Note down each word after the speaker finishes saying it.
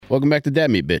Welcome back to Dad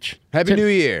Meat, bitch. Happy New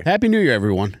Year. Happy New Year,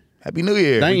 everyone. Happy New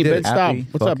Year. Naeem, Ben, Staab.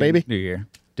 What's up, baby? New Year.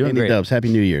 Doing Andy great. Dubs, Happy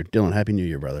New Year. Dylan, Happy New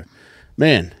Year, brother.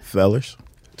 Man, Fellas.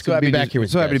 it's good to be back here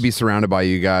with you happy to guys. be surrounded by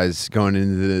you guys going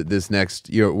into this next.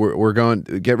 We're going.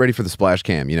 Get ready for the splash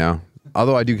cam.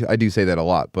 Although I do say that a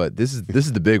lot, but this is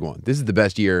the big one. This is the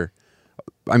best year.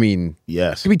 I mean,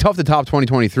 Yes. it's gonna be tough to top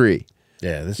 2023.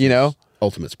 Yeah, this You is know?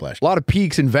 ultimate splash. A lot of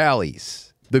peaks and valleys.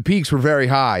 The peaks were very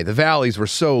high. The valleys were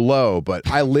so low. But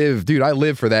I live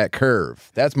for that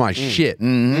curve. That's my shit.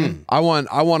 Mm-hmm. I want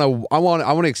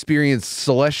to experience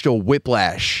celestial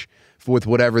whiplash with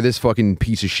whatever this fucking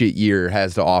piece of shit year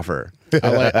has to offer.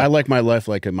 I like my life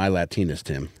like my Latinas,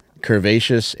 Tim.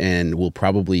 Curvaceous and will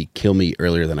probably kill me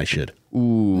earlier than I should.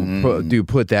 Ooh, dude,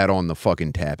 put that on the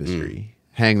fucking tapestry.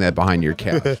 Hang that behind your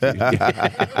couch. Dude.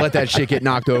 Let that shit get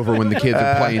knocked over when the kids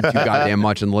are playing too goddamn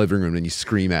much in the living room and you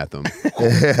scream at them.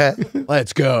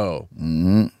 Let's go.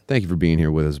 Thank you for being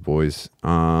here with us, boys.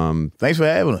 Thanks for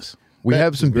having us. We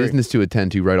have some great. business to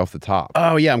attend to right off the top.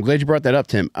 Oh, yeah, I'm glad you brought that up,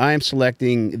 Tim. I am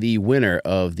selecting the winner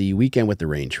of the Weekend with the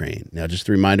Rain Train. Now, just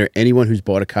a reminder, anyone who's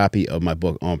bought a copy of my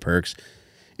book On Perks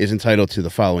is entitled to the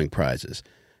following prizes.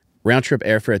 Round-trip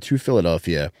airfare to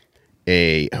Philadelphia,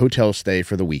 a hotel stay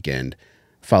for the weekend,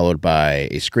 followed by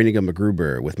a screening of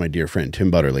MacGruber with my dear friend Tim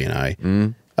Butterly and I.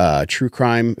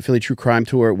 Philly True Crime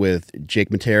Tour with Jake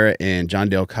Matera and John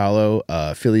Del Calo.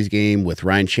 Phillies game with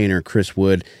Ryan Shaner and Chris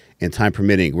Wood. And time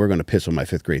permitting, we're going to piss on my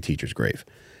 5th grade teacher's grave.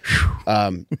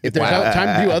 If there's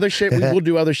time to do other shit, we will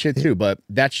do other shit too. But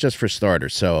that's just for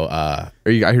starters. So I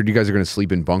heard you guys are going to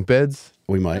sleep in bunk beds.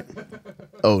 we might.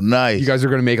 Oh, nice. You guys are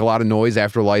going to make a lot of noise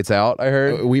after lights out, I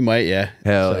heard. We might, yeah.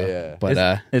 Hell So, yeah.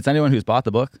 But It's anyone who's bought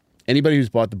the book. anybody who's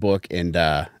bought the book and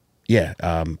I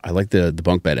like the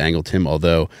bunk bed angle, Tim,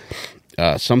 although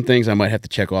some things I might have to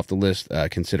check off the list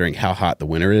considering how hot the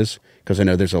winner is, because I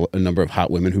know there's a number of hot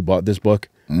women who bought this book.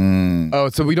 Oh,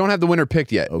 so we don't have the winner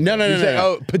picked yet. No. You say,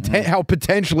 no. how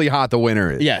potentially hot the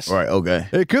winner is. Yes. All right, okay.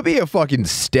 It could be a fucking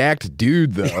stacked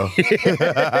dude, though. You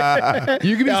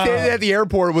could be standing at the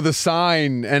airport with a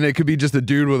sign, and it could be just a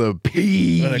dude with a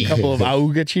pee. And a couple of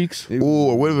auga cheeks. Ooh,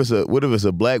 or what if it's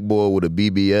a black boy with a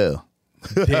BBL?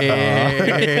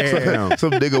 Damn.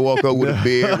 Some nigga walk up with a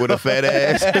beard with a fat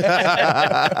ass.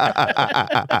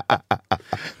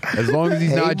 As long as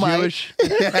he's not Mike. Jewish.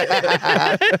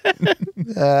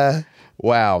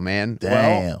 Wow, man.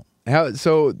 Damn. Well,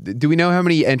 so do we know how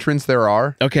many entrants there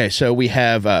are? Okay, so we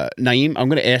have Naeem. I'm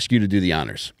going to ask you to do the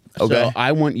honors. Okay. So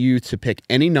I want you to pick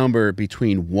any number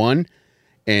between 1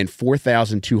 and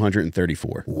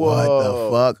 4,234. What the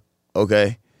fuck?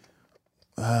 Okay.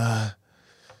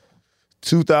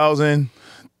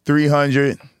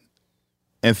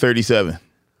 2,337.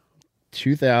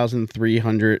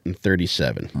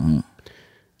 2,337.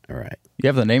 All right. You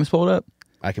have the names pulled up?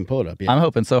 I can pull it up. Yeah. I'm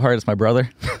hoping so hard it's my brother.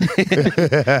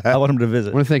 I want him to visit.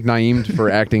 I want to thank Naeem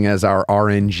for acting as our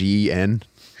RNGN.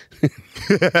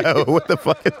 What the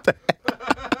fuck is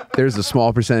that? There's a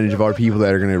small percentage of our people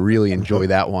that are going to really enjoy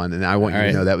that one, and I want you All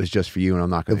right. to know that was just for you, and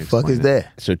I'm not going to The fuck is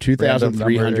that? So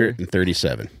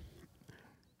 2,337.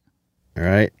 All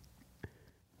right.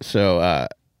 So, all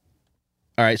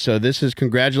right. So this is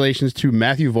congratulations to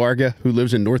Matthew Varga, who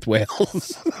lives in North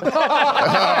Wales.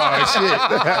 Oh, shit.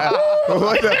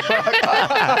 What the fuck?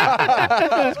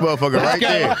 This motherfucker right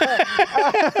there.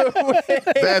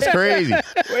 That's crazy.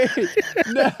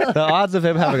 The odds of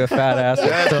him having a fat ass are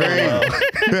That's so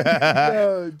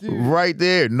crazy. Right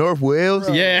there. North Wales?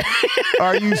 Yeah.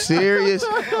 Are you serious?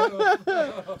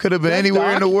 Could have been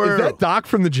anywhere in the world. Is that Doc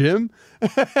from the gym?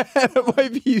 That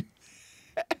might be.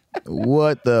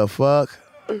 What the fuck?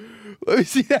 Let me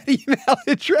see that email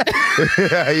address.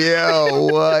 Yo,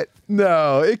 what?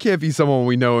 No, it can't be someone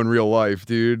we know in real life,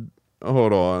 dude.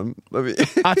 Hold on. Let me.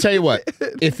 I'll tell you what.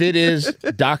 If it is,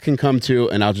 Doc can come too,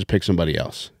 and I'll just pick somebody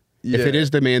else. If it is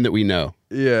the man that we know.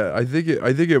 Yeah, I think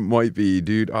it might be,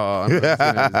 dude. I'm gonna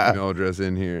send his email address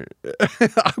in here.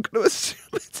 I'm gonna assume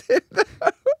it's him.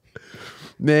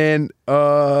 Man,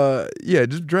 yeah,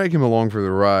 just drag him along for the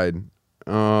ride.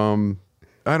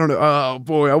 I don't know. Oh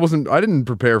boy, I didn't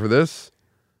prepare for this.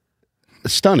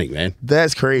 Stunning, man.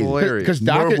 That's crazy. Hilarious. Because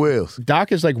North Wales.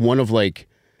 Doc is like one of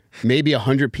maybe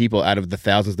 100 people out of the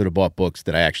thousands that have bought books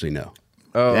that I actually know.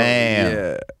 Oh, Damn.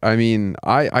 yeah. I mean,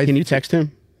 I Can you text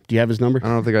him? Do you have his number? I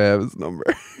don't think I have his number.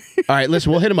 All right,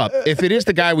 listen, we'll hit him up. If it is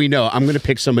the guy we know, I'm going to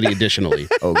pick somebody additionally.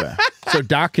 Okay. So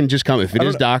Doc can just come. If it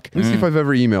is Doc, Let me see if I've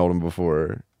ever emailed him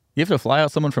before. You have to fly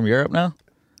out someone from Europe now?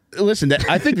 listen,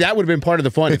 I think that would have been part of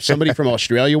the fun if somebody from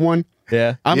Australia won.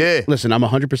 Yeah. Listen, I'm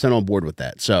 100% on board with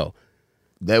that. So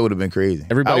That would have been crazy.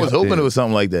 Everybody I was hoping it was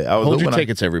something like that. I was hold hoping your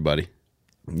tickets, everybody.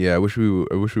 Yeah, I wish we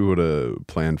would have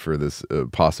planned for this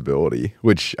possibility.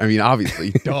 Which, I mean,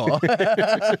 obviously, duh.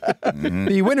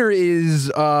 The winner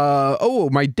is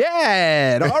my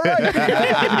dad. All right.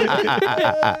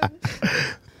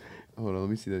 Hold on, let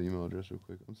me see that email address real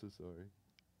quick. I'm so sorry.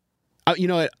 You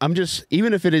know what? I'm just,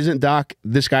 even if it isn't Doc,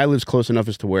 this guy lives close enough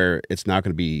as to where it's not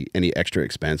going to be any extra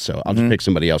expense. So I'll just pick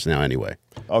somebody else now anyway.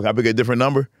 Okay, I pick a different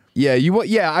number. Yeah,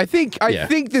 I think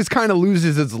this kind of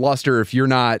loses its luster if you're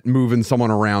not moving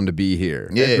someone around to be here.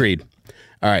 Yeah. Agreed.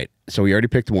 All right. So we already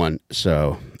picked one.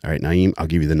 So, all right, Naeem, I'll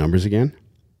give you the numbers again.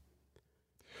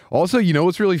 Also, you know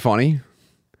what's really funny?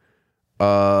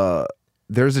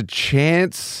 There's a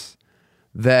chance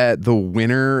that the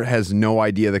winner has no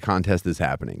idea the contest is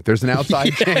happening. There's an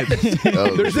outside chance.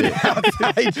 There's an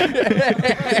outside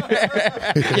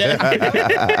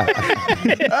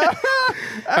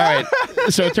All right.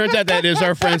 So it turns out that is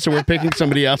our friend, so we're picking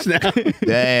somebody else now.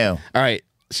 Damn. All right.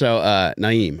 So,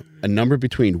 Naeem, a number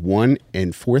between 1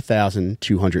 and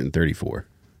 4,234.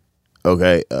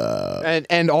 Okay.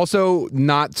 and also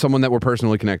not someone that we're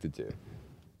personally connected to.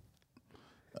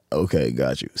 Okay,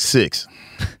 got you. 6.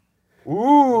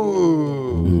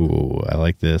 Ooh, I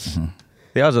like this.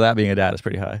 The odds of that being a dad is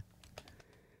pretty high.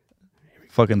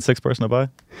 Fucking 6th person to buy.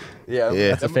 Yeah.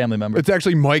 That's a family member. It's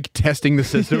actually Mike testing the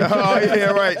system. Oh, yeah,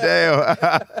 right. Damn.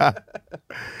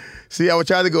 See, I was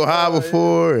trying to go high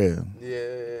before. And...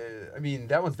 Yeah. I mean,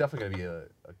 that one's definitely going to be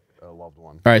a loved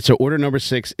one. All right. So order number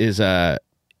 6 is AJ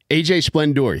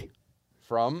Splendori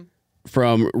From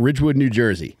Ridgewood, New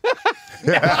Jersey.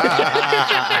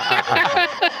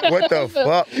 What the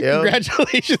fuck, yo?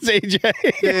 Congratulations, AJ.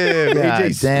 Yeah, God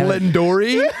AJ damn it.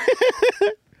 Splendori.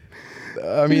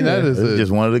 I mean, that is This is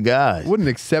just one of the guys. what an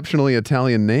exceptionally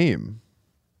Italian name.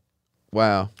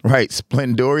 Wow. Right,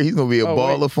 Splendori. He's gonna be a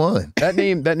ball wait. of fun. That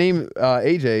name,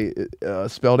 AJ,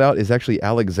 spelled out is actually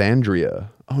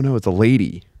Alexandria. Oh no, it's a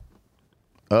lady.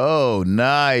 Oh,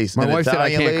 nice. My An wife said I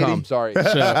Italian can't lady? come. Sorry. So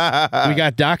we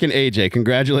got Doc and AJ.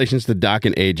 Congratulations to Doc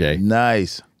and AJ.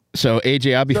 Nice. So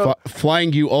AJ, I'll be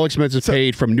flying you, all expenses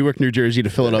paid, from Newark, New Jersey to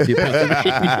Philadelphia,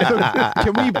 Pennsylvania.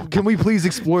 Can we please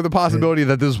explore the possibility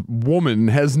that this woman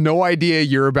has no idea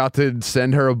you're about to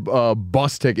send her a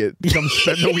bus ticket to come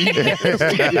spend the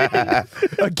weekend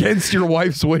against your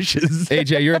wife's wishes?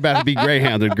 AJ, you're about to be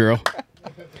greyhounded, girl.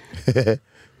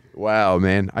 Wow,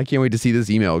 man. I can't wait to see this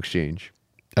email exchange.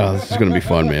 Oh, this is going to be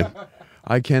fun, man.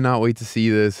 I cannot wait to see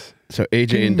this. So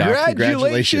AJ and Doc,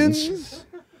 congratulations.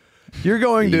 You're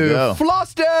going There you to go.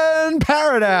 Floston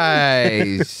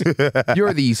Paradise.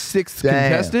 You're the 6th Damn.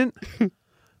 contestant.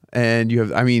 And you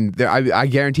have, I mean, I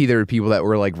guarantee there are people that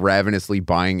were like ravenously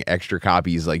buying extra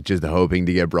copies, like just hoping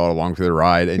to get brought along for the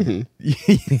ride. And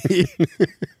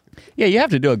Yeah, you have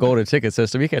to do a golden ticket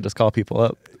system. You can't just call people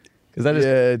up. Because that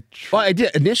is Well, I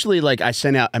did initially. Like I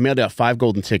mailed out 5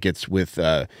 golden tickets with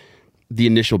the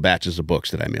initial batches of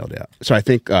books that I mailed out. So I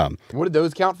think what did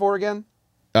those count for again?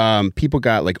 people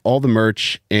got like all the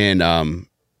merch and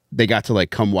they got to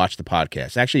like come watch the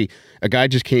podcast. Actually, a guy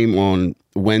just came on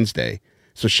Wednesday.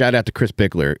 So shout out to Chris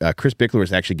Bickler. Chris Bickler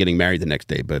was actually getting married the next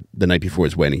day, but the night before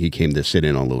his wedding, he came to sit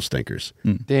in on Little Stinkers.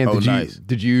 Dan, Oh, nice.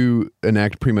 Did you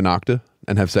enact prima nocta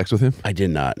and have sex with him? I did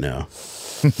not know.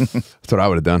 That's what I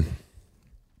would have done.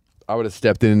 I would have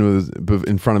stepped in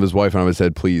front of his wife and I would have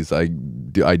said, please, I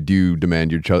do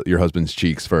demand your husband's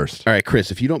cheeks first. All right,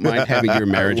 Chris, if you don't mind having your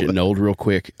marriage annulled real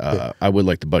quick, I would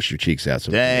like to bust your cheeks out.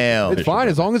 So Damn. It's fine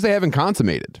as long as they haven't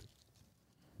consummated.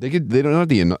 They don't have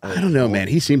the. I don't know, man.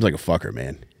 He seems like a fucker,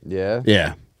 man. Yeah.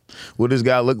 Yeah. What does this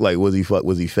guy look like? Was he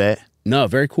fat? No,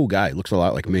 very cool guy. Looks a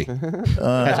lot like me. Has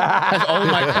all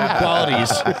my cool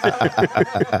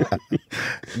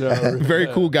qualities. Very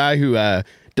cool guy who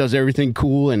does everything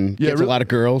cool and gets a lot of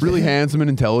girls. Really handsome and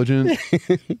intelligent.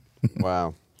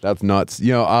 Wow, that's nuts.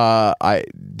 You know, I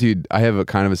have a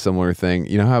kind of a similar thing.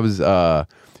 You know how I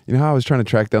was trying to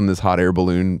track down this hot air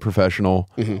balloon professional,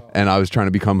 and I was trying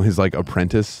to become his like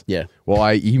apprentice. Yeah. Well,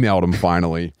 I emailed him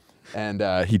finally. And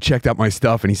he checked out my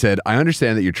stuff and he said, I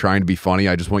understand that you're trying to be funny.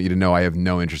 I just want you to know I have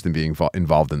no interest in being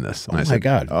involved in this. And I Oh said, my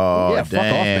God. Oh, yeah, fuck off,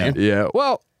 man. yeah.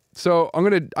 Well, so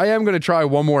I am gonna try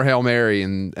one more Hail Mary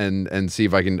and see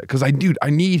if I can, because I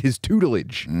need his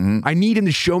tutelage. I need him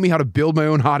to show me how to build my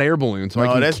own hot air balloon so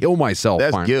I can kill myself.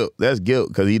 That's finally. guilt. That's guilt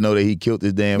because he know that he killed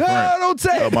his damn No, friend. don't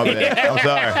say Oh, it. my bad. I'm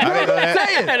sorry. I didn't know that.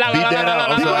 Say it. Beat that out.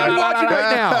 I'm People sorry. are watching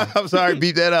right now. I'm sorry.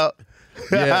 Beat that out.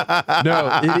 Yeah.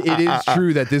 No, it is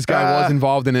true that this guy was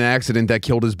involved in an accident that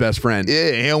killed his best friend.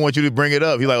 Yeah, he don't want you to bring it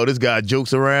up. He's like, oh, this guy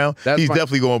jokes around. He's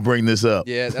definitely going to bring this up.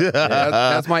 Yeah,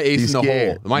 that's my ace in the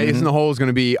hole. My ace in the hole is going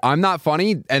to be, I'm not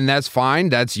funny, and that's fine.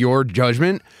 That's your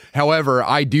judgment. However,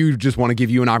 I do just want to give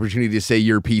you an opportunity to say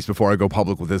your piece before I go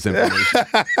public with this information.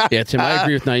 Yeah, Tim, I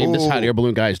agree with Naeem. This hot air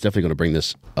balloon guy is definitely going to bring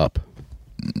this up.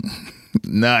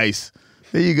 Nice.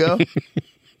 There you go.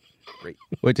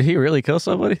 Wait, did he really kill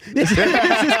somebody? There's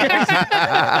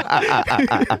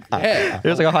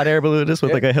like a hot air balloon just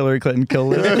with like a Hillary Clinton kill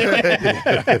list.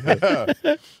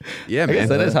 Yeah, I guess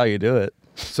man. that is how you do it.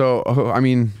 So, I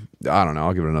mean, I don't know.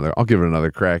 I'll give it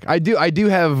another crack. I do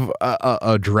have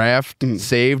a draft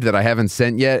saved that I haven't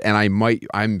sent yet, and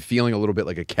I'm feeling a little bit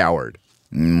like a coward.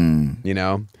 You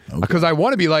know, because I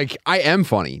want to be like, I am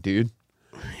funny, dude,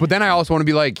 but then I also want to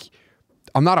be like,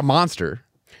 I'm not a monster.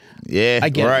 Yeah, I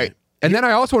get right. it. And then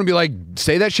I also want to be like,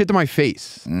 say that shit to my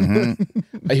face.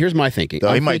 Here's my thinking.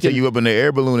 He might take you up in the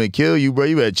air balloon and kill you, bro.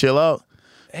 You better chill out.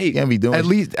 Hey, you can't be doing at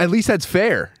least that's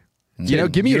fair. You know,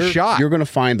 give me a shot. You're going to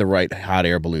find the right hot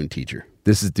air balloon teacher.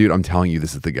 This is, dude. I'm telling you,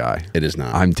 this is the guy. It is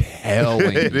not. I'm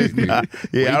telling you. Dude. Yeah,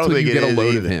 Wait I don't till think you it get a is load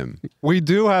of either. him. We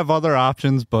do have other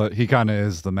options, but he kind of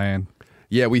is the man.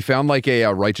 Yeah, we found like a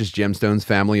Righteous Gemstones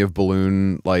family of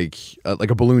balloon, like a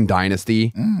balloon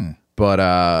dynasty.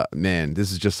 But man,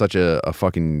 this is just such a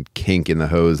fucking kink in the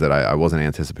hose that I wasn't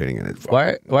anticipating it.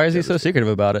 Why is he so secretive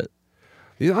about it?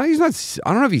 He's not.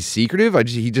 I don't know if he's secretive.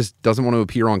 He just doesn't want to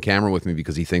appear on camera with me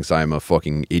because he thinks I'm a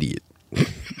fucking idiot.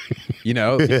 You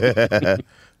know.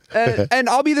 and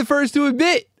I'll be the first to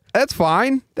admit that's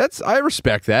fine. I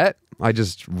respect that. I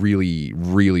just really,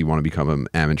 really want to become an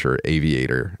amateur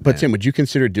aviator. But Tim, would you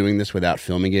consider doing this without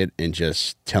filming it and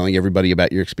just telling everybody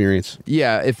about your experience?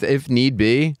 Yeah, if need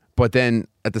be. But then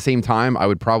at the same time, I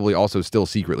would probably also still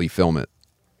secretly film it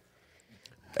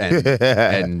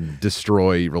and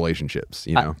destroy relationships.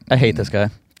 You know, I hate this guy.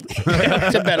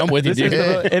 To bet I'm with you, dude.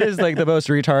 It is like the most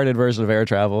retarded version of air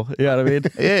travel. You know what I mean?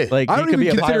 Yeah. Like I he don't could be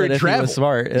even a consider pilot it if he travel. was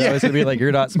smart. It's always gonna be like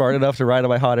you're not smart enough to ride on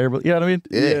my hot air. You know what I mean?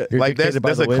 Yeah, You're like that's dictated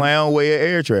by a the wind. clown way of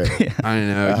air travel. I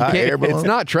know. You hot can't- air balloon? It's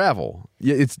not travel.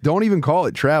 Don't even call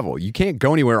it travel. You can't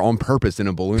go anywhere on purpose in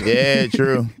a balloon. Yeah,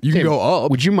 true. You can go up.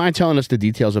 Would you mind telling us the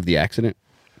details of the accident?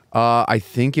 I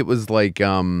think it was like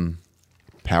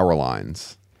power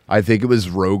lines. I think it was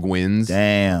rogue winds.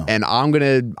 Damn. And I'm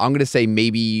gonna say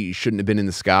maybe shouldn't have been in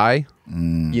the sky.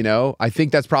 You know, I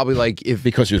think that's probably like if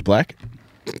Because he was black?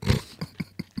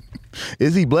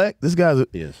 Is he black? This guy's.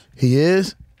 He is. He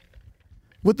is.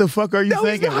 What the fuck are you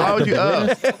thinking? Why would you? I'm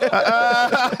gonna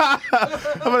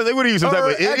say, what are you, some type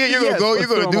of idiot? You're gonna go. You're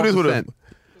gonna do this with a.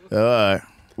 All right.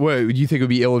 What, would you think it would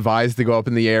be ill-advised to go up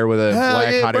in the air with a Hell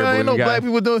black yeah, hot bro, air ain't balloon no guy? black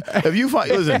people doing. If you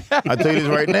find, listen, I tell you this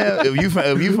right now. If you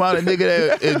find a nigga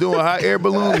that is doing hot air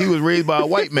balloons, he was raised by a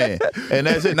white man, and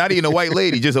that's it. Not even a white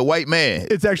lady, just a white man.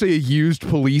 It's actually a used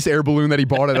police air balloon that he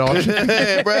bought at auction.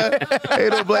 Yeah, bro.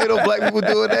 Ain't no black people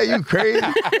doing that. You crazy?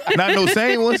 Not no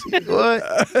same ones. What?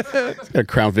 Got a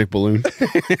Crown Vic balloon.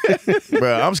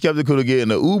 Bro, I'm skeptical to get in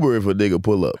the Uber if a nigga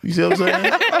pull up. You see what I'm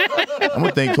saying? I'm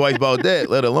gonna think twice about that,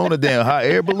 let alone a damn hot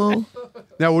air balloon.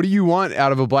 Now, what do you want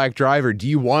out of a black driver? Do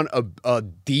you want a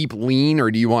deep lean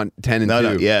or do you want 10 and 2?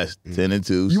 No, yes, 10 and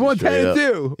 2. You want 10 and up.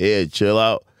 2? Yeah, chill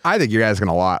out. I think you're asking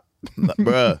a lot.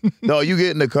 Bruh. No, you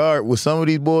get in the car with some of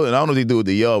these boys, and I don't know if they do it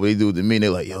to y'all, but they do it to me, and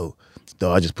they're like, yo,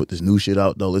 dog, I just put this new shit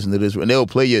out, though, listen to this. And they'll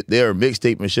play their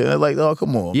mixtape and shit. And they're like, oh,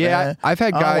 come on, Yeah, man. I've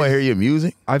had I don't guys- want to hear your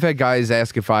music. I've had guys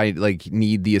ask if I like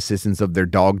need the assistance of their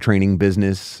dog training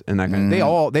business and that kind of.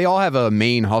 They all have a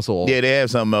main hustle Yeah, they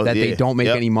have something else. that they don't make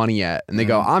Yep. any money at, and they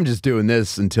go, I'm just doing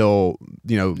this until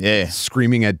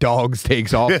screaming at dogs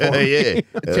takes off. For me. Yeah.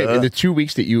 Tim, in the 2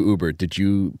 weeks that you Ubered, did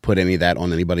you put any of that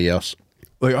on anybody else?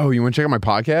 Like, oh, you want to check out my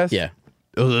podcast? Yeah.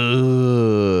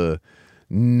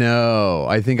 No,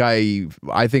 I think I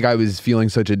was feeling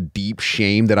such a deep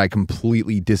shame that I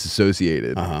completely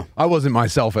disassociated. I wasn't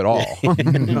myself at all.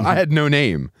 I had no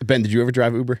name. Ben, did you ever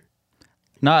drive Uber?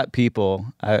 Not people.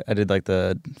 I did like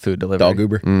the food delivery. Dog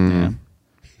Uber? Yeah.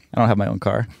 I don't have my own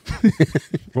car.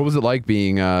 What was it like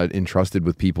being entrusted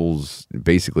with people's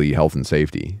basically health and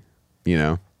safety? You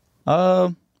know?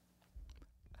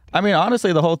 I mean,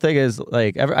 honestly, the whole thing is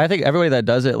like I think everybody that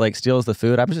does it like steals the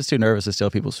food. I'm just too nervous to steal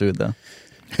people's food, though.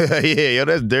 Yeah, yo,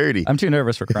 that's dirty. I'm too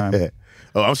nervous for crime.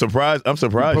 Oh, I'm surprised.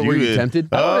 But were you didn't. tempted?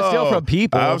 I don't want to steal from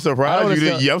people. I'm I don't surprised wanna you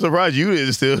didn't. steal- Yeah, I'm surprised you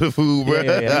didn't steal the food, bro.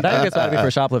 Yeah. That gets mad at me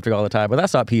for shoplifting all the time, but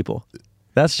that's not people.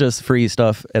 That's just free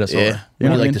stuff at a store. Yeah. You What know do you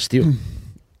what I like mean? to steal?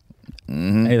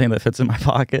 Anything that fits in my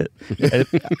pocket.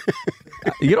 The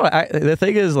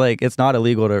thing is, like, it's not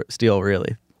illegal to steal,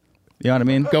 really. You know what I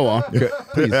mean? Go on.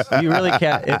 Please. You really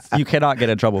can't. You cannot get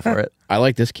in trouble for it I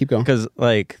like this. Keep going. because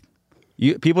like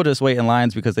people just wait in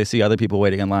lines because they see other people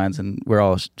waiting in lines, and we're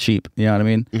all cheap. You know what I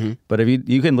mean? Mm-hmm. But if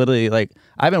you can literally like,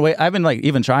 I've been like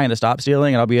even trying to stop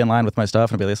stealing, and I'll be in line with my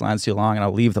stuff, and I'll be like, this line's too long, and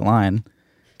I'll leave the line.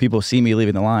 People see me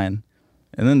leaving the line,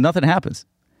 and then nothing happens.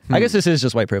 I guess this is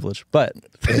just white privilege, but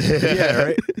Yeah,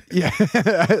 right. Yeah.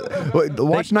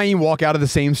 Watch Naeem walk out of the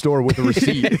same store with a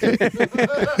receipt. Excuse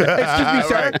me,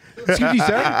 sir. Excuse me,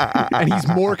 sir. And he's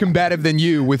more combative than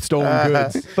you with stolen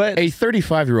goods. but A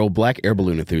 35-year-old black air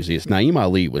balloon enthusiast, Naeem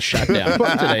Ali, was shot down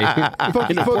today.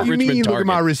 in a Fuck you Richmond mean? Look at Target.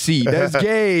 my receipt. That's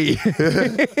gay.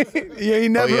 You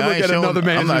ain't never look at another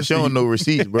man's I'm not receipt. showing no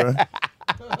receipts, bro.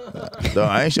 No,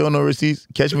 I ain't showing no receipts.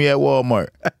 Catch me at Walmart.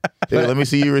 Hey, let me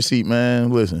see your receipt,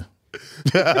 man. Listen.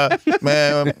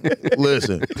 Man,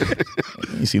 listen.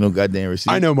 You see no goddamn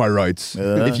receipt. I know my rights.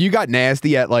 If you got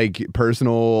nasty at like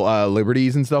personal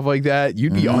liberties and stuff like that,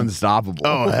 you'd be unstoppable.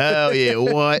 Oh, hell yeah.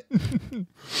 What?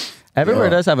 everywhere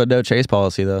does have a no chase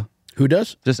policy though. Who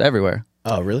does? Just everywhere.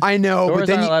 Oh, really? I know, Stores but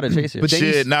then aren't allowed you, to chase you. But then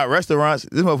you Shit, not restaurants.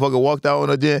 This motherfucker walked out on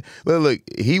a damn. Look,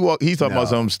 he's talking about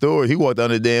some stores. He walked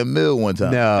down the damn mill one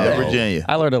time. No. In Virginia.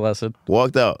 I learned a lesson.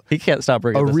 Walked out. He can't stop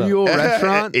bringing a this real up.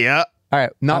 restaurant, Yeah. All right,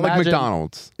 not like imagine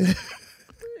McDonald's.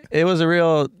 It was a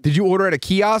real. Did you order at a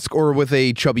kiosk or with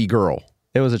a chubby girl?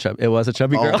 It was a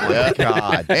chubby girl. Yeah.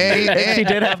 God. And She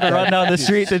did have to run down the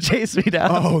street to chase me down.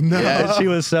 Oh no. Yeah. She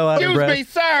was so out of breath.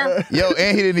 sir. Yo,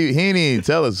 and he didn't even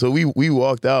tell us. So we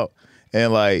walked out,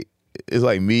 and like it's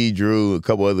like me, Drew, a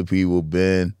couple other people,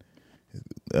 Ben,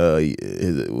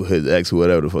 his ex,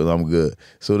 whatever the fuck. I'm good.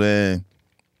 So then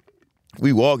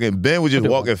we walking. Ben was just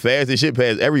walking fast and shit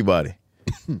past everybody,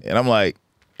 and I'm like.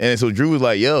 And so Drew was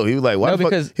like, "Yo," he was like, "Why No, the fuck?"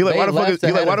 because He like, they "Why the fuck?" left He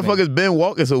like, ahead "Why of the fuck me." is Ben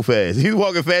walking so fast?" He was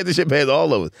walking fast and shit past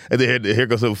all of us. And then here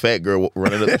goes some fat girl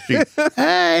running up the street.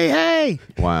 Hey!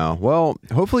 Wow. Well,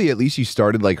 hopefully at least you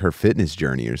started like her fitness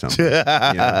journey or something.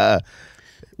 Yeah.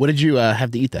 What did you have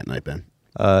to eat that night, Ben?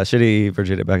 Shitty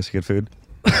Virginia Mexican food.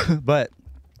 But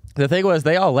the thing was,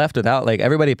 they all left without like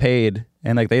everybody paid,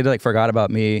 and like they like forgot about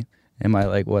me and my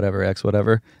like whatever ex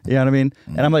whatever. You know what I mean?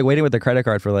 And I'm like waiting with the credit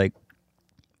card for like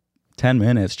 10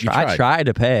 minutes. I tried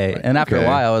to pay, and after Okay. a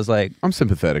while, I was like, I'm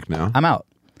sympathetic now. I'm out.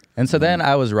 And so then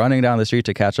I was running down the street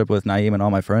to catch up with Naeem and all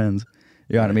my friends.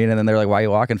 You know what I mean? And then they're like, "Why are you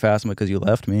walking fast?" I'm like, "Because you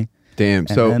left me." Damn.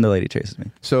 And then the lady chases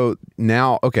me. So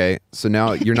now, okay. So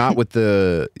now you're not with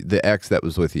the ex that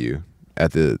was with you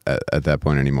at that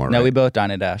point anymore. No, right? we both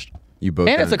dined and dashed. You both.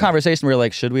 And done it's a it. conversation where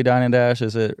like, should we dine and dash?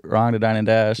 Is it wrong to dine and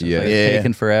dash? It's Yeah. like, Yeah.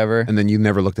 taking forever. And then you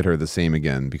never looked at her the same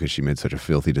again because she made such a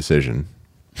filthy decision,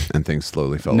 and things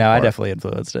slowly fell No, I apart. definitely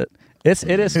influenced it.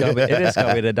 It is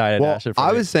scummy to dine and Well, dash it for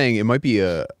I me. was saying it might be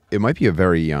a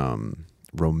very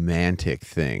romantic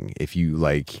thing if you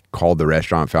like called the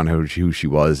restaurant, found out who she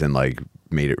was, and like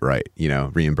made it right. You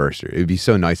know, reimbursed her. It would be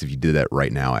so nice if you did that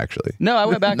right now. Actually, No, I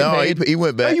went back No, and paid. he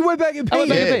went back. you went back and I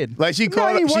went paid. back and Yeah. paid. Like she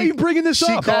called Naeem, up. why are you bringing this she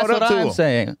up? called That's up what to I'm him.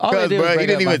 saying. All they Because, do is bro, he bring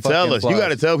didn't up my even tell fucking us. You got to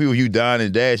flaws. tell people you dine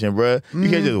and dashing, bro. You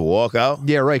can't just walk out.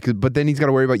 Yeah, right. But then he's got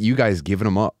to worry about you guys giving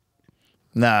him up.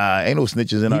 Nah, ain't no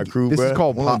snitches in our crew, This bro. is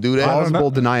called We don't do that.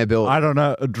 plausible deniability. I don't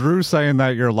know. Drew's saying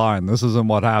that you're lying. This isn't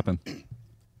what happened.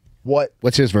 What?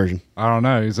 What's his version? I don't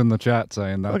know. He's in the chat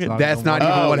saying that's Okay, not. that's even not what-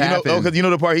 even what you know, happened. because you know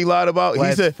the part he lied about?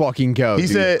 Let's he said fucking go. He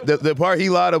dude. said the part he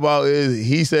lied about is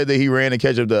he said that he ran to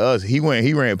catch up to us. He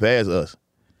ran past us.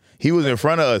 He was in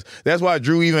front of us. That's why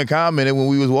Drew even commented when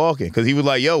we was walking. Because he was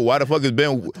like, yo, why the fuck has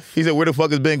Ben... He said, where the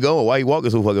fuck has Ben going? Why he walking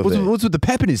so fucking fast? What's with the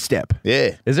pep in his step?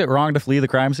 Yeah. Is it wrong to flee the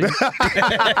crime scene?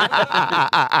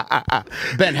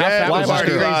 Ben, how fat Why was was this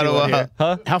he girl? lying about?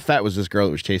 Huh? How fat was this girl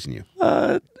that was chasing you?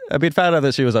 I mean, found out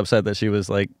that she was upset that she was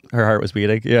like, her heart was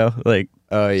beating, you know? Like,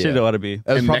 Oh, she yeah. didn't want to be.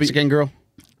 That was A probably Mexican girl?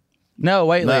 No,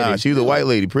 white Nah, lady. she was a white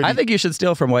lady. Pretty. I think you should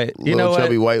steal from white. You Little know what?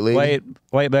 chubby white lady.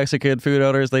 White Mexican food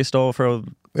owners, they stole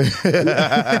from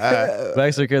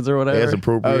Mexicans or whatever. That's Oh,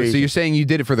 appropriation. so you're saying you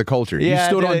did it for the culture? Yeah, you I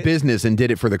stood did on it. business and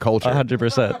did it for the culture.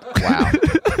 100%. Wow.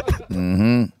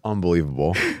 Mm-hmm.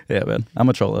 Unbelievable. Yeah, man. I'm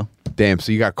a cholo. Damn.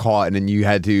 So you got caught, and then you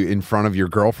had to, in front of your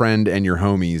girlfriend and your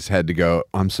homies, had to go,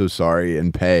 "I'm so sorry,"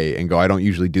 and pay, and go, "I don't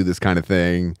usually do this kind of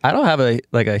thing." I don't have a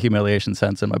humiliation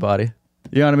sense in my body.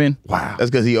 You know what I mean? Wow. That's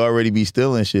because he already be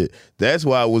stealing shit. That's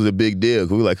why it was a big deal.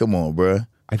 Because we like, come on, bro.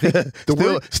 I think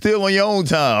Steal on your own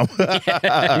time. You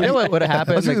know what would have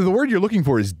happened? the word you're looking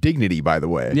for is dignity, by the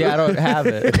way. Yeah, I don't have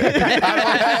it.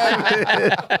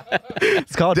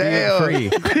 It's called Damn. being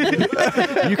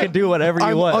free. You can do whatever you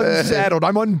I'm want. unsaddled.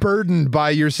 I'm unburdened by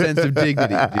your sense of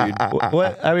dignity, dude.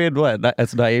 What? I mean, what?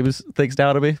 That's Naeem's things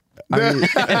down to me? Yeah,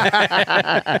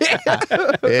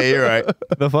 you're right.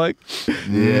 The fuck?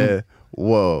 Yeah.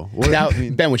 Whoa. What, Now,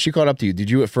 Ben, when she caught up to you, did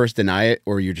you at first deny it,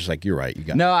 or you're just like, you're right, you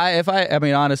got it? No, I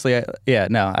mean, honestly, I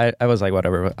was like,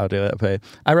 whatever, I'll do it.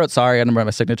 I wrote sorry. I didn't write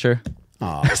my signature.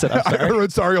 Aw. I said, I'm I sorry.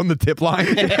 wrote sorry on the tip line.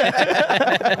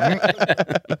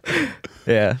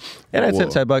 Yeah. And I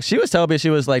tipped $10. She was telling me, she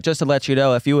was like, just to let you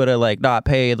know, if you would have like not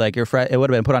paid, like your friend, it would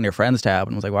have been put on your friend's tab.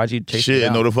 And I was like, why'd you chase me Shit,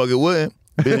 down? no, the fuck it wouldn't.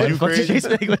 Bitch, you Fuck you crazy? chase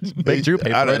me? Make Drew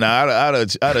pay for it.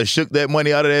 I'd have shook that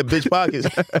money out of that bitch pockets.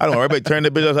 I don't right back, turn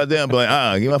that bitch upside down, and be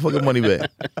like, give my fucking money back.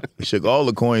 Shook all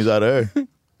the coins out of her.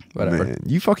 Whatever. Man,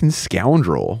 you fucking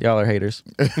scoundrel. Y'all are haters.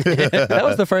 That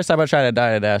was the first time I tried to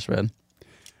dine at Ashman.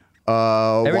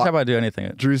 Every time I do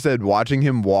anything. Drew said watching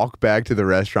him walk back to the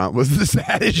restaurant was the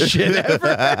saddest shit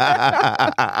ever.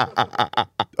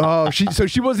 So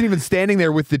she wasn't even standing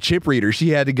there with the chip reader. She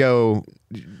had to go,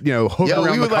 hook Yo,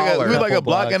 around we the was collar. like a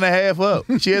block and a half up.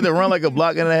 She had to run like a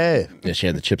block and a half. Yeah, she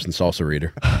had the chips and salsa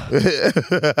reader.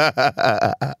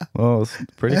 Well, I was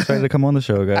pretty excited to come on the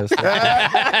show, guys.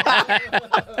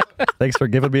 Thanks for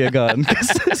giving me a gun.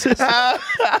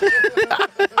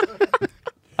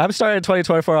 I'm starting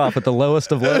 2024 off at the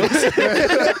lowest of lows. Can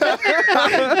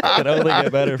only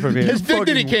get better from here. His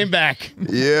dignity came back.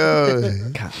 Yeah.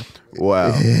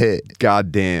 Wow.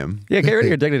 God damn. Yeah, get rid of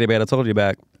your dignity, man. I told you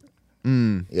back.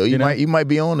 Yo, you might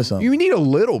be on to something. You need a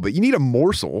little, but you need a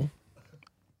morsel.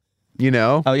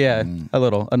 Oh yeah, a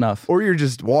little, enough. Or you're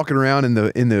just walking around in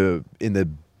the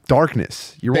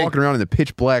darkness. You're Hey. walking around in the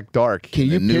pitch black dark. Can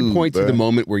you The noob, pinpoint to bro. the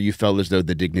moment where you felt as though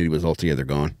the dignity was altogether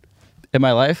gone? In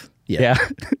my life? Yeah.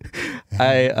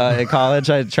 In college,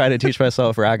 I tried to teach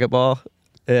myself racquetball,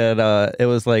 and it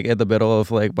was like in the middle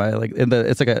of like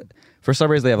it's like for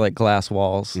some reason they have like glass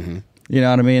walls. Mm-hmm. You know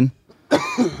what I mean?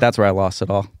 That's where I lost it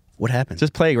all. What happened?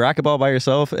 Just playing racquetball by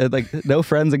yourself and like no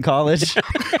friends in college.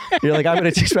 You're like, I'm gonna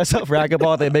teach myself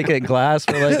racquetball. They make it glass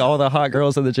for like all the hot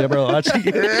girls in the gym are watching.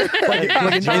 Like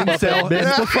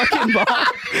the fucking ball.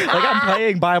 Like I'm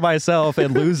playing by myself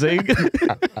and losing.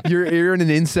 You're in an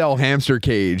incel hamster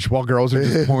cage while girls are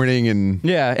just pointing and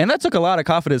Yeah, and that took a lot of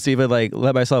confidence to even like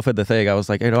let myself in the thing. I was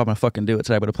like, I'm gonna fucking do it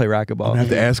today. I'm gonna play racquetball. I have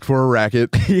to ask for a racket.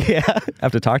 Yeah, I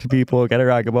have to talk to people, get a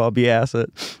racquetball, be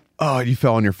acid. Oh, you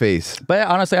fell on your face. But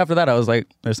honestly, after that, I was like,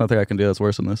 there's nothing I can do that's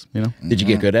worse than this. Did you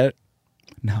get good at it?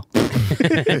 No.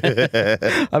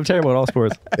 I'm terrible at all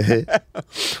sports.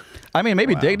 I mean,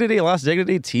 maybe dignity, lost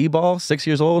dignity, T-ball, 6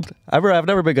 years old. I've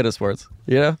never been good at sports,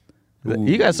 You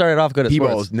guys started off good at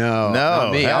T-balls, sports. no,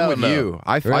 not me. hell I'm with no. you.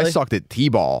 I Really? sucked at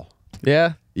T-ball.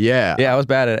 Yeah? Yeah. Yeah, I was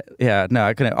bad at it. Yeah, no,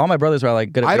 I couldn't. All my brothers were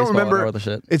like good at I don't baseball and remember. all the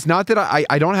shit. It's not that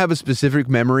I don't have a specific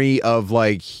memory of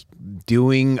like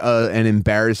doing an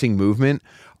embarrassing movement.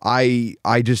 I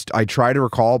try to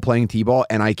recall playing T-ball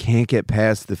and I can't get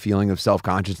past the feeling of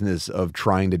self-consciousness of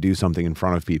trying to do something in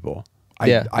front of people.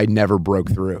 I never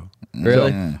broke through.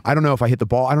 Really? So, I don't know if I hit the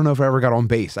ball. I don't know if I ever got on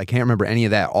base. I can't remember any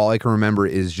of that. All I can remember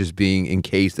is just being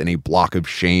encased in a block of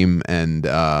shame and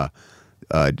I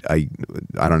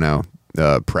don't know,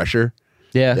 pressure.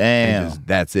 Yeah. Damn.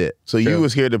 That's it. So you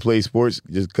was scared to play sports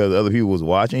just because other people was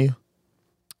watching you?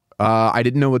 I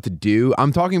didn't know what to do.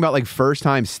 I'm talking about like first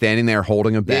time standing there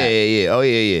holding a bat. Yeah. Oh,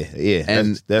 yeah.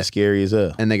 And- that's scary as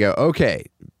hell. And they go, okay.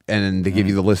 And then they give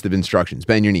you the list of instructions.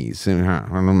 Bend your knees. Eye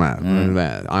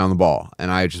on the ball. And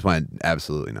I just went,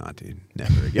 absolutely not, dude.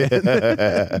 Never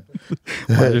again.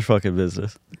 Mind your fucking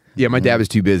business. Yeah, my dad was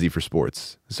too busy for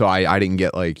sports. So I didn't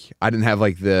get like, I didn't have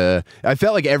like I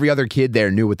felt like every other kid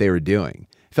there knew what they were doing.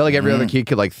 I felt like every other kid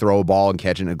could like throw a ball and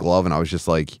catch it in a glove. And I was just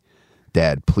like,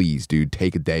 Dad, please, dude,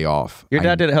 take a day off. Your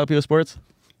dad didn't help you with sports?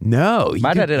 No.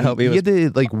 My dad didn't help me He with- had to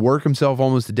like work himself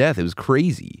almost to death. It was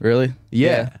crazy. Really?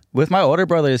 Yeah. With my older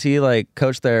brothers, he like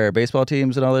coached their baseball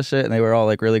teams and all this shit, and they were all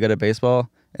like really good at baseball.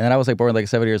 And then I was like born like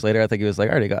 7 years later. I think he was like,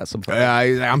 I already got some.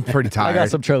 I'm pretty I tired. got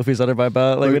some trophies under my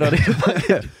belt. Like we don't need to.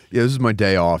 Yeah, this is my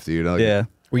day off, dude. Like, Yeah.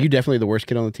 Were you definitely the worst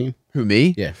kid on the team? Who,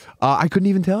 me? Yeah. I couldn't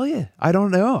even tell you. I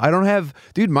don't know. I don't have,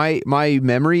 dude. My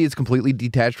memory is completely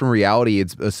detached from reality.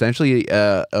 It's essentially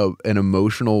an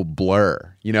emotional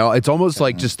blur. It's almost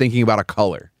like just thinking about a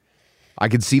color. I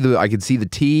could see the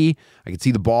tee. I could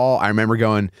see the ball. I remember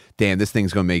going, damn, this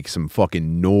thing's gonna make some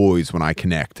fucking noise when I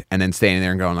connect, and then standing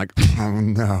there and going like, oh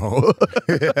no.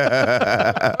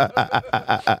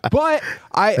 But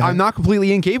I'm not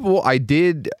completely incapable. I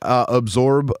did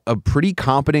absorb a pretty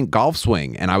competent golf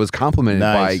swing, and I was complimented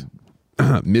Nice. by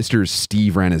Mr.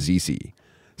 Steve Ranazisi.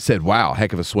 Said, wow,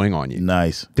 heck of a swing on you.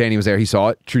 Nice. Danny was there. He saw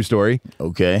it. True story.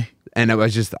 Okay. And I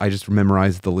just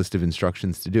memorized the list of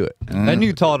instructions to do it. Then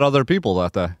you taught other people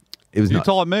that day. It was You nuts.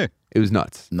 taught me. It was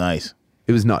nuts. Nice.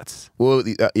 It was nuts. Well,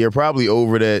 you're probably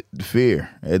over that fear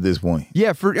at this point. Yeah,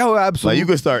 absolutely. Like you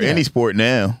could start any sport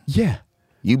now. Yeah.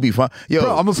 You be fine. Yo,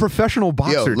 Bro, I'm a professional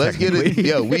boxer. Yo, let's get it.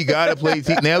 Yo, we gotta play.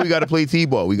 Now we gotta play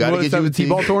t-ball. We gotta get you a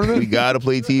t-ball tournament. We gotta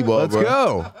play t-ball. Let's bro.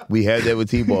 go. We had that with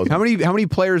t-balls. How many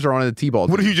players are on a t-ball?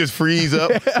 What if you just freeze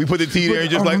up? We put the t there and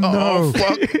just like, oh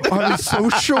fuck. I was so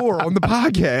sure on the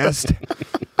podcast.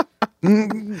 I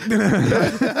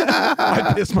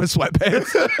pissed my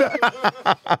sweatpants.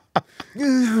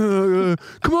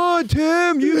 Come on,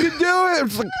 Tim, you can do it.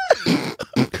 It's like,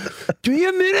 give me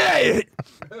a minute.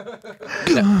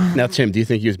 Now, Tim, do you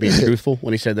think he was being truthful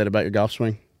when he said that about your golf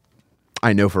swing?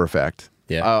 I know for a fact.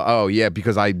 Yeah. Oh, yeah,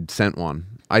 because I sent one.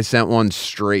 I sent one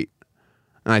straight.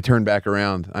 And I turned back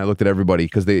around. I looked at everybody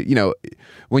because they,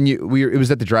 when it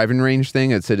was at the driving range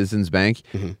thing at Citizens Bank,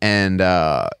 and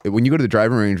when you go to the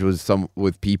driving range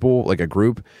with people like a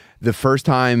group, the first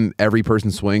time every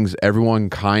person swings, everyone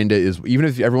kind of is. Even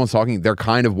if everyone's talking, they're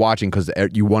kind of watching because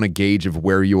you want a gauge of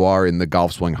where you are in the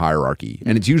golf swing hierarchy,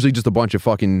 and it's usually just a bunch of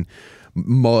fucking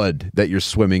mud that you're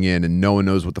swimming in, and no one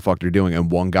knows what the fuck they're doing,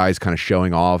 and one guy's kind of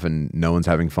showing off, and no one's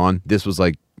having fun. This was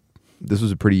a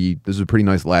pretty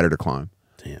nice ladder to climb.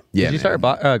 Damn. Yeah. Did you start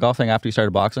golfing after you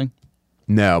started boxing?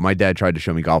 No, my dad tried to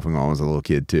show me golfing when I was a little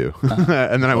kid too,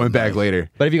 and then I went back later.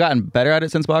 But have you gotten better at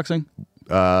it since boxing?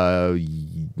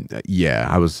 Yeah,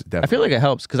 I was. I feel like it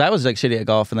helps because I was like shitty at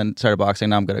golf and then started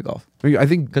boxing. Now I'm good at golf I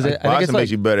think because I think it's Boxing like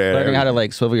makes you better at learning how to everything.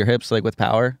 like swivel your hips like with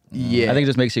power. Yeah. I think it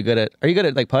just makes you good at. Are you good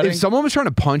at like putting? if someone was trying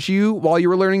to punch you while you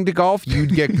were learning to golf,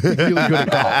 you'd get really good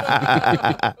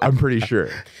at golf. I'm pretty sure.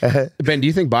 Ben, do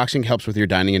you think boxing helps with your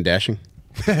dining and dashing?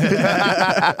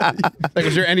 Like,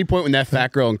 was there any point when that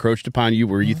fat girl encroached upon you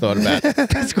where you thought about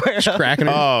just cracking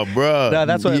her? Oh, bro. No,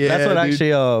 that's what Yeah, dude.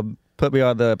 actually put me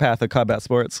on the path of combat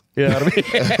sports. You know what I mean?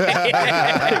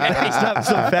 Stop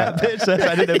some fat bitch.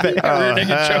 I didn't. You were getting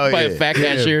choked by a fat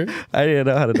cashier. I didn't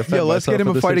know how to defend Yo, let's myself get him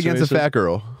in a this fight against a situation. fat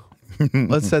girl.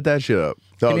 Let's set that shit up.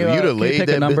 Dog, Can if you'd have can you laid pick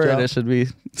that a number bitch and out. it should be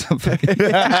some fucking.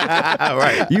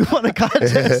 Right. You want a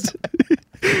contest?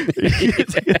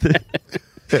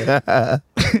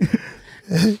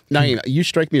 Naeem, you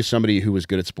strike me as somebody who was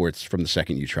good at sports from the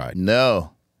second you tried.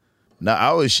 No,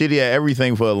 I was shitty at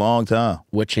everything for a long time.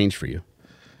 What changed for you?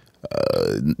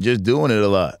 Just doing it a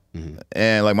lot.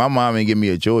 And like my mom didn't give me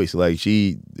a choice. Like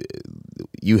you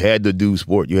had to do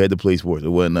sport. You had to play sports. It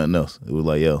wasn't nothing else. It was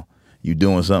like, yo, you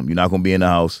doing something. You're not gonna be in the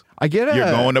house. I get it.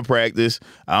 You're going to practice.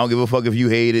 I don't give a fuck if you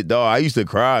hate it, dog. I used to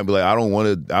cry and be like, I don't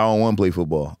want to play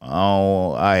football.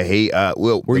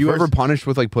 Were you ever punished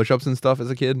with like push-ups and stuff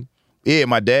as a kid? Yeah,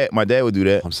 my dad would do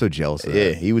that. I'm so jealous of Yeah,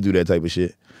 that. he would do that type of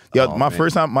shit. Yo, Oh, my man.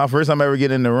 first time ever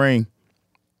getting in the ring,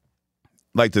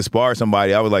 like to spar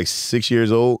somebody, I was like 6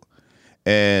 years old.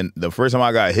 And the first time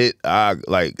I got hit, I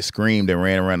like screamed and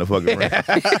ran around the fucking ring.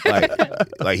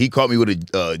 like he caught me with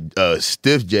a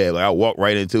stiff jab. Like I walked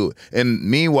right into it. And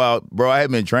meanwhile, bro, I had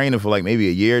been training for like maybe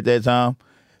a year at that time.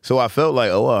 So I felt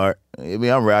like, oh, all right. I mean,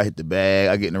 I'm right. I hit the bag.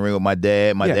 I get in the ring with my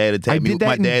dad. My dad attacked me. I did that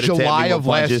my dad in July attacked me with of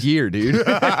last punches. year, dude.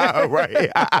 Right.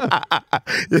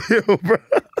 Yo, bro.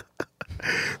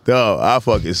 Dog, I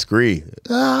fucking screamed.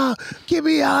 Get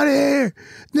me out of here.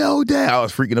 No, dad. I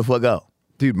was freaking the fuck out.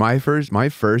 Dude, my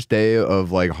first day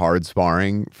of like hard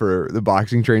sparring for the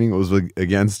boxing training was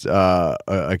against a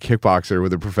kickboxer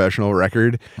with a professional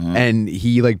record, and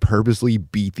he like purposely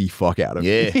beat the fuck out of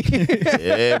me. Yeah.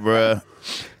 Yeah, bro.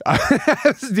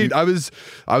 Dude, I was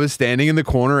standing in the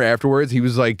corner afterwards. He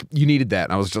was like, "You needed that,"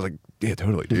 and I was just like, "Yeah,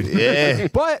 totally, dude." Yeah.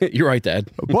 But You're right, Dad.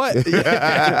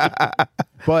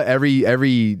 but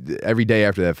every day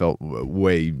after that felt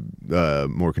way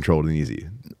more controlled and easy.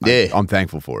 Yeah. I'm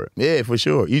thankful for it. Yeah, for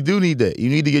sure. You do need that. You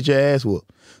need to get your ass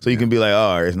whooped. So you can be like,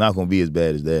 all right, it's not going to be as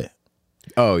bad as that.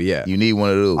 Oh yeah, You need one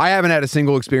of those. I haven't had a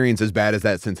single experience as bad as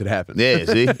that since it happened. Yeah,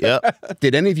 see? Yep.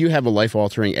 Did any of you have a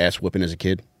life-altering ass whipping as a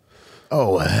kid?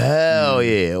 Oh, hell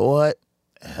yeah. What?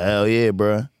 Hell yeah,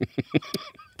 bro.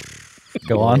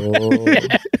 Go on. Oh.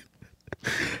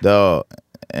 Dog.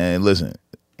 And listen,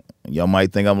 y'all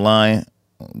might think I'm lying,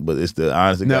 but it's the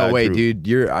honest to No, God wait, truth.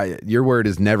 dude. Your word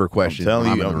is never questioned.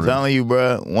 I'm telling you,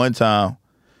 bro. One time,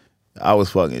 I was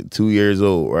fucking 2 years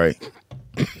old, right?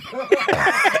 See,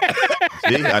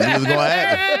 I knew it was gonna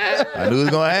happen. I knew it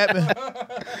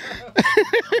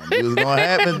was gonna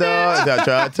happen, dog. I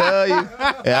try to tell you,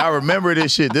 and I remember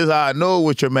this shit. This is how I know it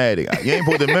was traumatic. You ain't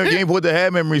supposed to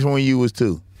have memories from when you was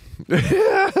 2.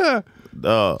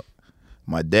 Dog,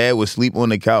 my dad would sleep on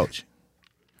the couch.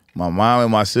 My mom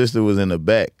and my sister was in the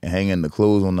back and hanging the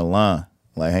clothes on the line,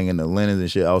 like hanging the linens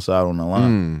and shit outside on the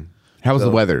line. How was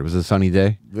the weather? It was a sunny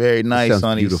day. Very nice, sounds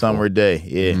sunny beautiful. summer day.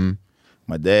 Yeah.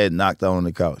 My dad knocked out on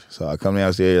the couch. So I come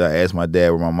downstairs, I asked my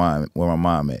dad where my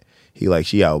mom at. He like,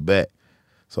 she out back.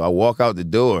 So I walk out the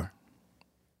door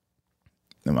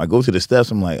And I go to the steps,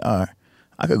 I'm like, all right,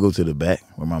 I could go to the back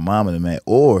where my mom and them at,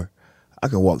 or I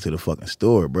can walk to the fucking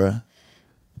store, bruh,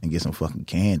 and get some fucking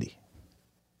candy.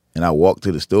 And I walked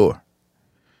to the store.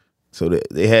 So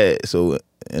they had, so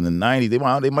in the 90s,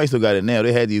 they might still got it now.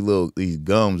 They had these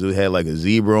gums. It had like a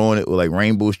zebra on it with like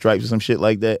rainbow stripes or some shit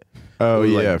like that. Oh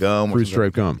yeah, like gum, fruit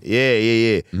stripe gum. Yeah.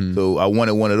 Mm-hmm. So I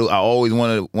wanted one of those. I always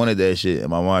wanted that shit, and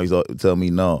my mom used to tell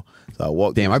me no. So I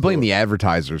walked. Damn, I blame the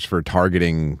advertisers for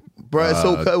targeting. Bro,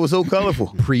 it was so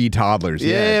colorful. Pre-toddlers.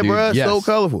 Yeah, dude. bro, it's Yes. so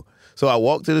colorful. So I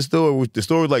walked to the store. The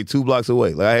store was like 2 blocks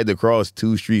away. Like I had to cross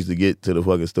 2 streets to get to the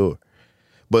fucking store,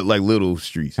 but like little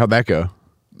streets. How'd that go?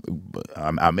 But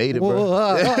I made it,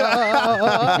 bro.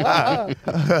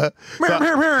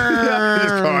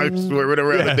 Swerving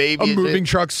around the baby. A and moving shit.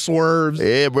 truck swerves.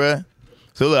 Yeah, bro.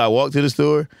 So look, I walk to the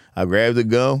store. I grab the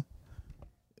gum.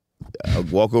 I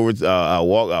walk over. I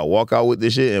walk out with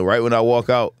this shit, and right when I walk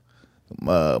out,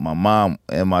 my mom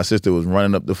and my sister was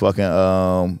running up the fucking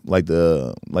like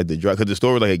the drive, because the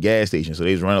store was like a gas station, so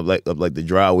they was running up like the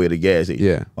driveway of the gas station.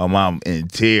 Yeah. My mom in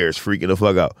tears, freaking the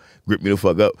fuck out, gripped me the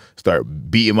fuck up, start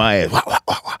beating my ass.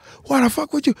 Why the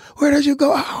fuck would you? Where did you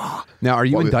go? Now, are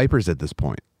you in Walk- diapers at this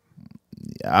point?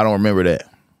 I don't remember that.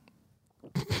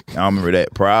 I don't remember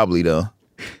that. Probably though,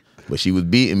 but she was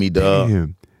beating me, dog.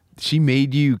 Damn. She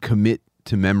made you commit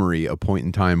to memory a point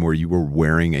in time where you were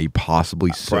wearing a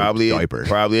possibly soaked diaper.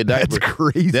 Probably a diaper. That's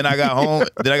crazy. Then I got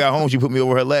home. She put me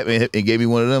over her lap and gave me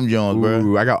one of them Jones, bro.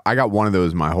 Ooh, I got one of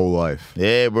those my whole life.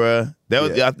 Yeah, bro.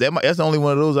 That's the only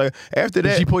one of those. After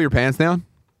Did that, she pull your pants down?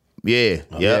 yeah.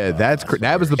 Yeah,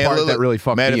 that was the part that really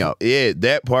fucked me up. Yeah,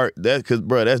 that part. That's because,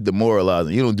 bro, that's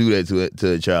demoralizing. You don't do that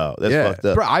to a child. That's fucked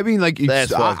up. Bro, I mean, like, That's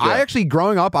fucked up. I actually,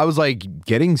 growing up, I was like,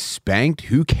 getting spanked,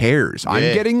 who cares? I'm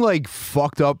Yeah. getting, like,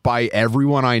 fucked up by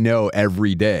everyone I know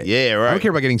every day. Yeah, right. I don't care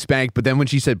about getting spanked, but then when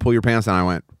she said, pull your pants down, I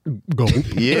went, go.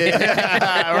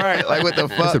 Yeah, right. Like, what the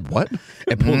fuck? I said, what?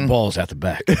 And pull the balls out the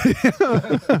back.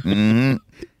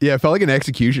 Yeah, it felt like an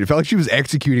execution. It felt like she was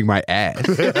executing my ass.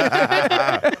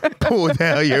 Pull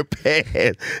down your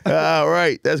pants. All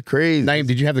right, that's crazy. Naeem,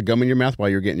 did you have the gum in your mouth while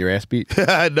you were getting your ass beat?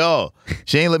 No,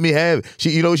 she ain't let me have it.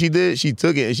 You know what she did? She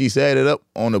took it and she sat it up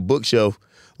on the bookshelf,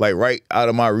 like right out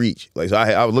of my reach. Like, so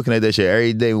I was looking at that shit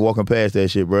every day, walking past that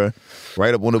shit, bro.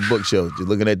 Right up on the bookshelf, just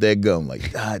looking at that gum,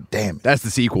 like, God damn it. That's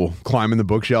the sequel, climbing the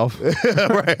bookshelf. What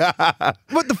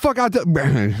the fuck? Pulled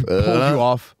you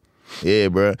off. Yeah,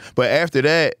 bro. But after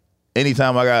that,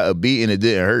 anytime I got a beating, it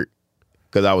didn't hurt,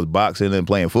 because I was boxing and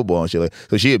playing football and shit. Like,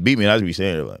 so she'd beat me, and I'd be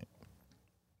saying, like,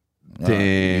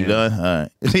 Damn. you done? All right.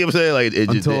 You know what I'm saying? Like, it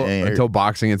just ain't hurt. Until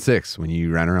boxing at 6 when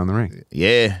you ran around the ring.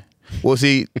 Yeah. Well,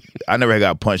 see, I never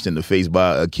got punched in the face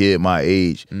by a kid my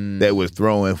age that was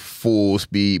throwing full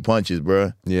speed punches,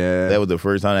 bro. Yeah. That was the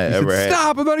first time I ever had.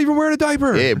 Stop, I'm not even wearing a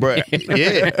diaper. Yeah, bro.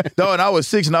 Yeah. No, and I was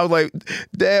 6, and I was like,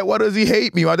 Dad, why does he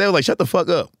hate me? My dad was like, shut the fuck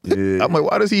up. Yeah. I'm like,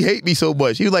 why does he hate me so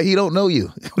much? He was like, he don't know you.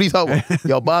 What are you talking about?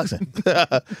 Y'all boxing.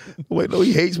 I'm like, no,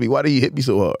 he hates me. Why did he hit me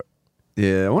so hard?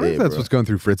 Yeah, I wonder if Yeah, that's bro. what's going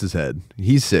through Fritz's head.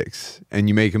 He's 6, and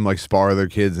you make him like spar other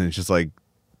kids, and it's just like,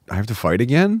 I have to fight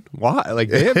again? Why? Like,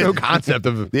 they have no concept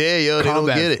of Yeah, yo, they don't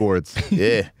combat get it. sports.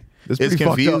 Yeah. It's It's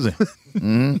pretty fucked up.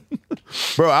 confusing.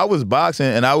 Bro, I was boxing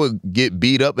and I would get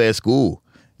beat up at school.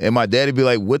 And my daddy'd be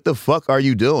like, what the fuck are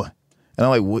you doing? And I'm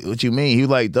like, what you mean? He was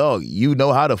like, dog, you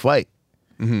know how to fight.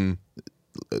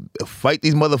 Fight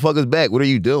these motherfuckers back. What are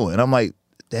you doing? And I'm like,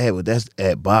 Dad, but that's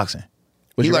at boxing.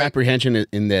 Was He your like- apprehension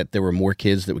in that there were more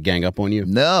kids that would gang up on you?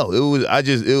 No,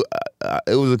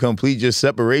 it was a complete just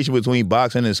separation between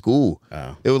boxing and school.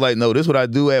 Oh. It was like, no, this is what I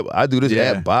do this Yeah.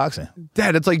 at boxing.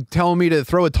 Dad, it's like telling me to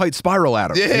throw a tight spiral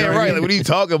at him. Yeah, You know what I right. mean? Like, what are you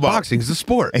talking about? Boxing's a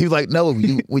sport. And he was like, no,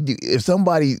 if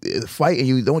somebody fighting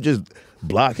you, don't just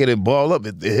block it and ball up.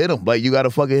 It hit him. Like, you got to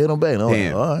fucking hit him back. And I'm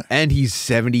Damn. like, all right. And he's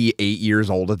 78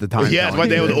 years old at the time. Yes, telling my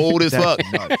dad you was this. old as That's fuck.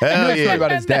 nuts. Hell You know yeah.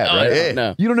 about his dad, right? Yeah.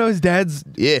 No. You don't know his dad's.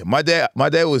 Yeah, my dad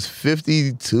was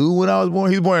 52 when I was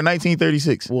born. He was born in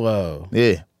 1936. Whoa.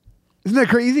 Yeah, Isn't that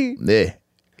crazy? yeah.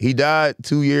 He died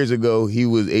 2 years ago. He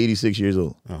was 86 years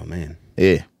old. Oh, man.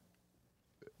 Yeah.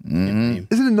 Isn't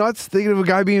it nuts thinking of a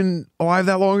guy being alive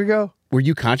that long ago? Were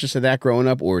you conscious of that growing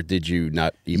up, or did you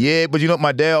not even? Yeah, but you know,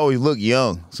 my dad always looked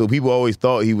young. So people always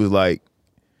thought he was like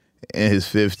in his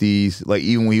 50s. Like,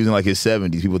 even when he was in like his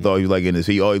 70s, people thought he was like in his,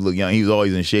 he always looked young. He was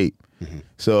always in shape.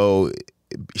 So,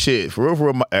 shit, for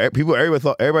real, everybody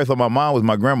thought my mom was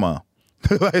my grandma.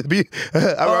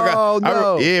 Oh,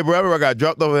 no. Yeah, bro, I remember I got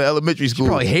dropped off in elementary You school.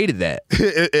 probably hated that.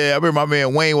 Yeah, I remember my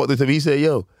man Wayne walked up to me. He said,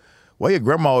 yo, why your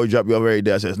grandma always drop you off every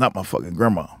day? I said, it's not my fucking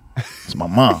grandma. It's my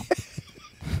mom.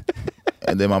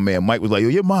 And then my man Mike was like, yo,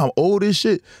 your mom old as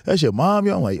shit. That's your mom,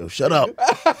 yo? I'm like, yo, shut up.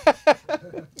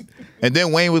 And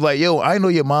then Wayne was like, yo, I didn't know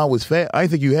your mom was fat. I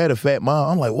didn't think you had a fat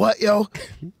mom. I'm like, what, yo?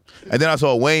 And then I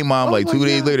saw Wayne's mom like 2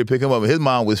 days later pick him up, and his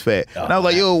mom was fat. And I was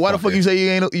like, yo, why the fuck you say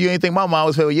you ain't think my mom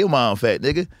was fat? Well, your mom fat,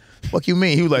 nigga. Fuck you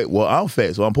mean? He was like, well, I'm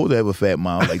fat, so I'm supposed to have a fat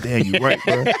mom. I'm like, damn, you right,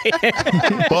 bro.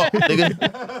 Fuck,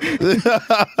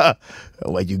 nigga.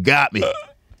 I'm like, you got me.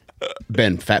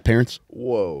 Ben, fat parents?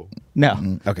 Whoa.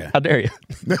 No. Okay. How dare you?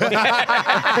 That's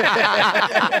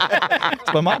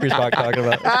what Mom was talking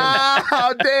about.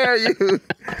 How dare you?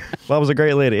 Mom was a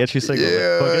great lady, and she's single.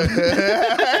 Yeah.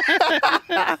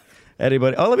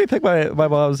 Anybody? Oh, let me pick my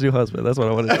mom's new husband. That's what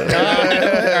I want to do. All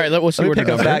right, we'll see Let me where to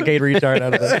pick a go. fat gay retard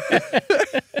out of it.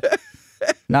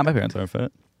 Nah, my parents aren't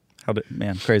fat.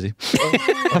 Man, crazy.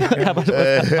 How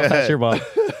fat's your mom?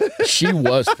 She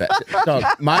was fat. Dog,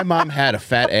 my mom had a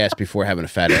fat ass before having a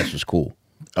fat ass was cool.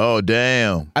 Oh,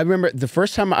 damn. I remember the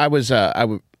first time I was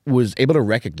able to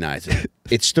recognize it.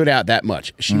 It stood out that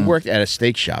much. She worked at a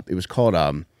steak shop. It was called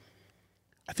I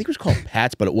think it was called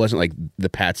Pat's, but it wasn't like the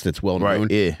Pat's that's well known.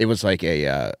 Right, yeah. It was like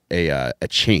a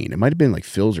chain. It might have been like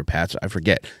Phil's or Pat's. I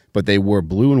forget. But they wore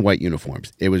blue and white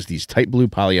uniforms. It was these tight blue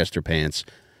polyester pants,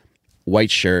 white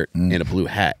shirt, and a blue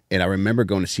hat. And I remember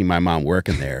going to see my mom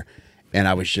working there, and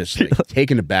I was just like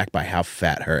taken aback by how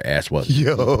fat her ass was.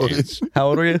 Yo. How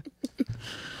old were you?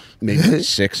 Maybe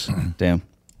 6. Damn.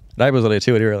 I was only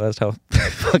 2 when you realized how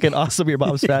fucking awesome your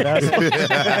mom's fat ass was.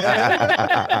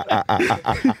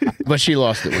 But she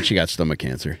lost it when she got stomach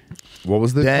cancer. What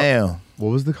was the Damn. what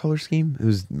was the color scheme? It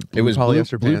was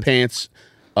Polyester blue pants.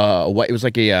 White. It was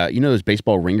like a those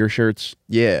baseball ringer shirts.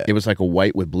 Yeah. It was like a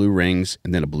white with blue rings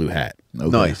and then a blue hat. Okay.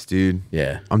 Nice, dude.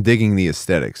 Yeah. I'm digging the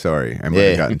aesthetic. Sorry, I might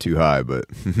have gotten too high, but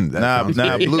Nah,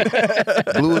 blue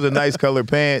is a nice color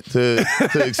pant to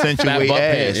accentuate butt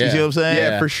ass. pant, You see what I'm saying?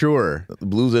 yeah, for sure.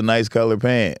 Blue's a nice color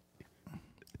pant.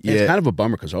 Yeah. It's kind of a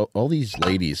bummer because all these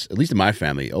ladies, at least in my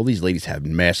family, all these ladies have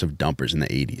massive dumpers in the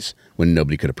 80s when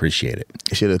nobody could appreciate it.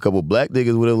 Shit, a couple black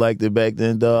niggas would have liked it back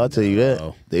then, dog. I'll tell you that.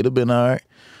 Oh. They'd have been all right.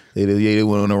 They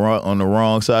went on the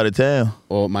wrong side of town.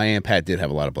 Well, my Aunt Pat did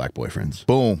have a lot of black boyfriends.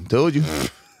 Boom. Told you.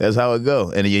 That's how it go.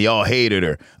 And y'all hated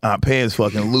her. Aunt Pam's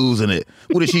fucking losing it.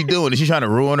 What is she doing? Is she trying to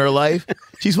ruin her life?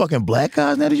 She's fucking black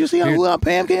guys now. Did you see how Aunt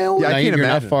Pam can? Yeah, I can't You're not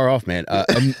imagine. far off, man.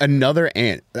 Another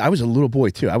aunt. I was a little boy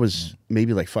too. I was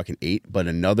maybe like fucking 8, but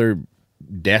another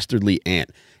dastardly aunt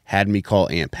had me call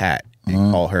Aunt Pat and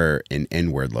call her an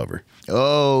N-word lover.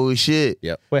 Oh, shit.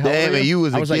 Yep. Wait, how old Damn were it, you? you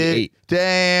was I a was like kid. 8.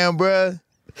 Damn, bruh.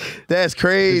 That's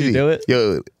crazy. Did you do it?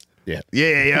 Yo, Yeah.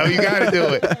 yeah, you gotta do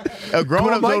it. A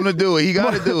grown up Mike. told him to do it. He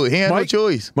gotta do it. He had no Mike.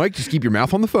 choice. Mike, just keep your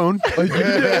mouth on the phone.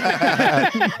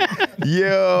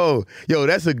 Yo,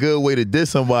 that's a good way to diss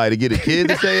somebody, to get a kid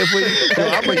to say it for you. Yo,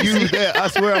 I'm gonna use that. I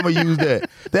swear I'm gonna use that.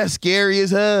 That's scary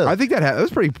as hell. I think that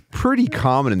was pretty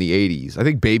common in the 80s. I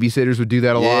think babysitters would do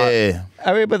that a lot. Yeah.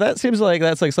 I mean, but that seems like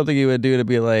that's like something you would do to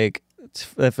be like,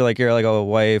 I feel like you're like a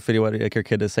wife and you want like your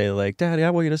kid to say like, Daddy, I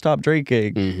want you to stop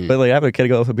drinking. But like having a kid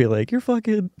go up and be like, you're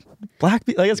fucking black.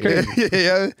 Like it's crazy.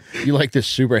 Yeah. You like this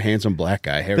super handsome black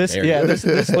guy. This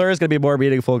slur is gonna be more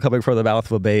meaningful coming from the mouth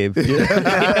of a babe. That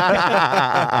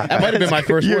might have been my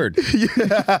first word.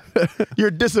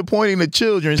 You're disappointing the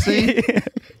children, see?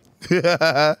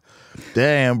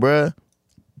 Damn, bruh.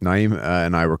 Naeem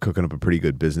and I were cooking up a pretty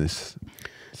good business.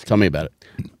 Tell me about it.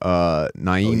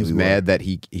 Naeem's mad that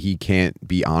he can't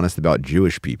be honest about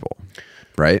Jewish people,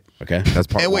 right? Okay. That's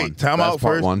part And one. wait, time That's out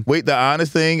part first. one. Wait, the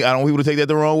honest thing, I don't want people to take that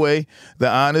the wrong way.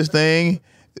 The honest thing,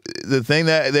 the thing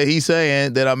that he's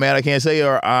saying that I'm mad I can't say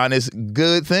are honest,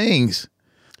 good things.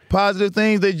 Positive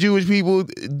things that Jewish people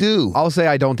do. I'll say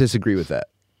I don't disagree with that.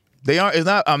 They aren't, it's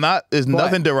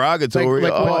nothing derogatory.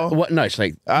 What nice?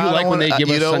 Like, you I don't like when they wanna- give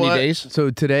you us know sunny what? days?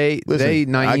 So today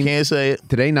Listen, I Naeem can't say it.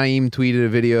 Today, Naeem tweeted a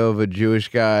video of a Jewish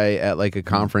guy at like a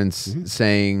conference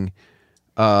saying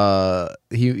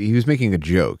he was making a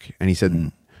joke, and he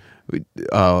said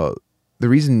the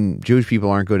reason Jewish people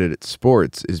aren't good at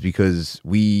sports is because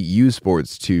we use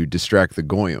sports to distract the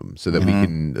goyim so that we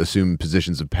can assume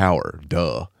positions of power.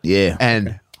 Duh. Yeah.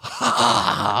 And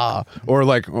or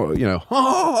like they're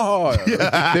all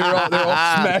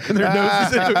smacking their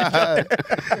noses into each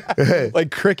other like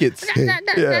crickets.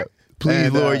 Yeah. Please,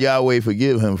 And, Lord Yahweh,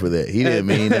 forgive him for that. He didn't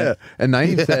mean that. And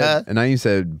Naeem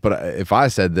said, but if I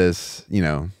said this,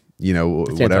 whatever,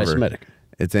 anti-Semitic.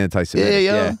 It's anti-Semitic. Yeah,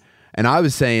 yo. Yeah. And I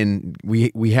was saying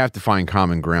we have to find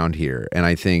common ground here, and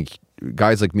I think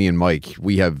guys like me and Mike,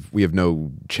 we have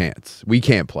no chance. We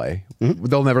can't play.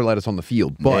 They'll never let us on the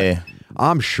field. But Yeah.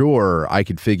 I'm sure I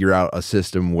could figure out a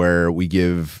system where we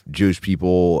give Jewish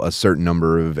people a certain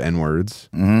number of N-words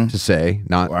to say,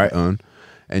 not Right. own.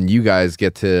 and you guys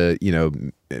get to, you know,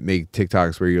 make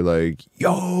TikToks where you're like,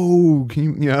 yo,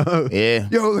 can you know, Yeah.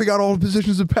 yo, they got all the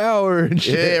positions of power and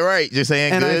shit. Yeah, right. Just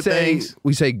saying And good things.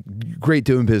 we say, great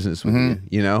doing business with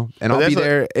you know, and But I'll be that's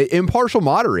there, impartial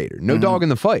moderator, no dog in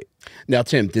the fight. Now,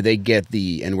 Tim, did they get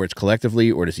the N-words collectively,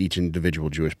 or does each individual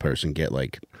Jewish person get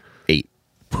like 8?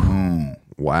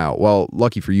 Wow. Well,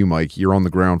 lucky for you, Mike, you're on the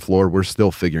ground floor. We're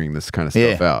still figuring this kind of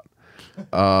stuff out.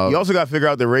 You also got to figure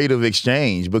out the rate of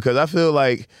exchange, because I feel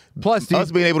like Plus,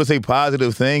 us being able to say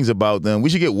positive things about them, we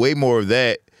should get way more of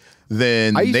that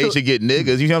than I used they to- should get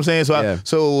niggas. You know what I'm saying? So, Yeah.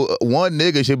 so one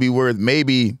nigga should be worth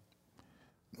maybe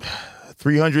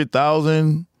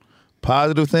 300,000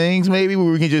 positive things, maybe,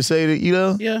 where we can just say that, you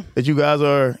know, that you guys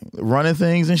are running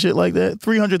things and shit like that.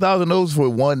 300,000 those for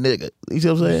one nigga. You see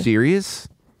what I'm saying? serious?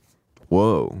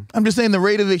 Whoa. I'm just saying the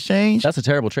rate of exchange. That's a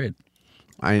terrible trade.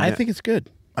 I think it's good.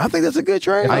 I think that's a good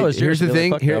trade. I was Here's the seriously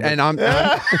thing, like, fuck no,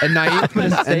 but- and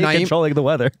Naeem, Stay controlling the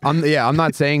weather. I'm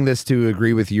not saying this to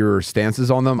agree with your stances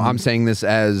on them. I'm saying this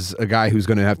as a guy who's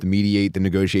going to have to mediate the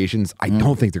negotiations. I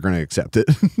don't think they're going to accept it.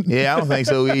 Yeah, I don't think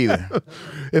so either.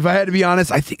 If I had to be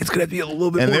honest, I think it's going to be a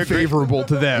little bit And more they're great- favorable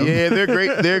to them. Yeah, they're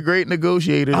great. They're great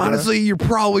negotiators. bro. Honestly, you're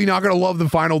probably not going to love the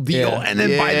final deal, Yeah. and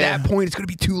then by Yeah. that point, it's going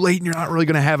to be too late, and you're not really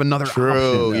going to have another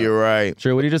True, option. you're right.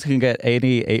 Sure, would you just can get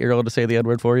any 8-year-old to say the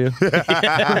N-word for you?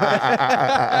 But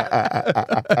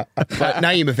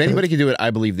Naeem, if anybody could do it,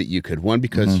 I believe that you could. One,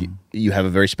 because you have a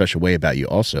very special way about you.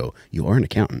 Also, you are an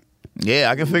accountant. Yeah,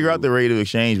 I can figure out the rate of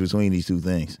exchange between these two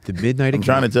things. The midnight. I'm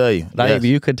trying to tell you. Naeem, Yes.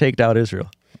 you could take down Israel.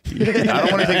 I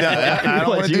don't want to take down. I don't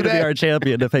want to you do to be our that.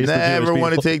 champion to face the Never Jewish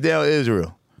want to people. take down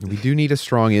Israel. We do need a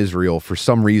strong Israel for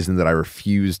some reason that I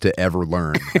refuse to ever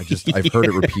learn. I've heard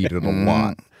it repeated a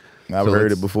lot. I've So heard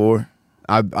let's- it before.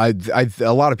 A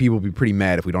lot of people would be pretty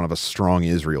mad if we don't have a strong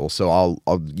Israel. So I'll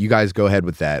you guys go ahead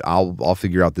with that. I'll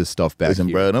figure out this stuff back Listen,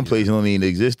 here. bro, them places don't even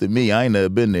exist to me. I ain't never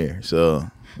been there. So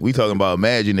we talking about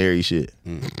imaginary shit.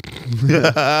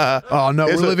 Oh no,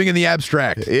 we're living in the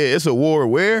abstract. Yeah, it's a war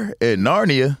where? In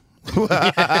Narnia.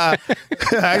 I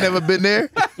ain't never been there.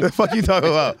 The fuck you talking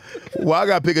about? Well, I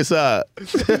gotta pick a side.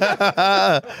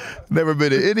 Never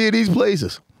been to any of these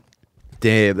places.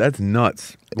 Damn, that's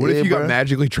nuts. What Yeah, if you bro. got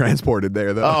magically transported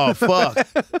there though? Oh fuck.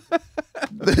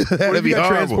 what if That'd you be got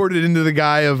horrible. transported into the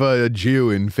guy of a Jew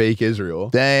in fake Israel?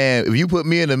 Damn, if you put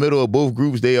me in the middle of both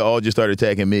groups, they all just start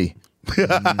attacking me.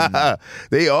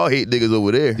 They all hate niggas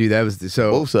over there. Dude, that was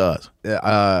so. Both sides.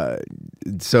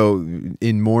 So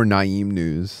in more Naeem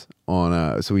news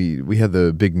on so we had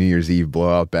the big New Year's Eve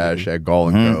blowout bash at Gall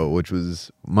and Go, which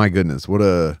was, my goodness, what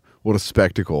a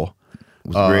spectacle.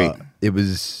 It was great.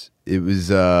 It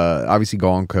was obviously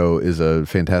Gall and Co is a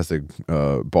fantastic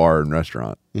bar and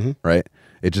restaurant, right?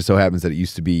 It just so happens that it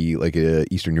used to be like a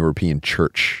Eastern European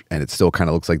church, and it still kind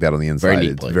of looks like that on the inside. Very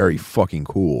neat It's place. very fucking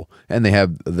cool, and they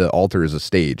have the altar as a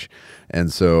stage,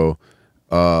 and so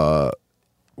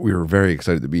we were very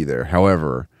excited to be there.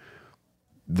 However,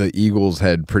 the Eagles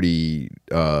had pretty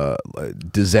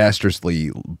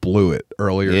disastrously blew it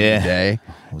earlier in Yeah. the day,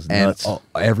 was and nuts.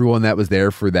 everyone that was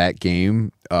there for that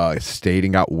game stayed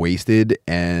and got wasted,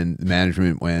 and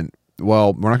management went,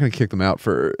 well, we're not going to kick them out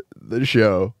for the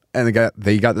show, and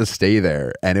they got to stay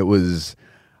there, and it was,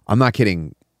 I'm not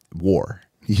kidding, war.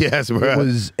 Yes, bro. It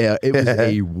was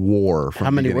a war from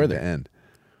How many beginning were to there? end.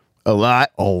 A lot.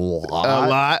 A lot. A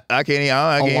lot. I can't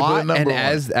A put a lot, number and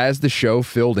on. as the show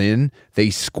filled in,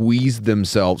 they squeezed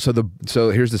themselves.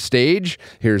 So here's the stage.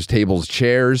 Here's tables,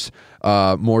 chairs,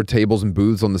 more tables and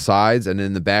booths on the sides, and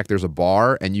in the back there's a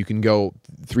bar, and you can go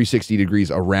 360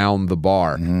 degrees around the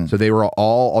bar. So they were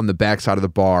all on the back side of the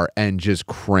bar and just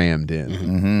crammed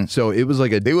in. So it was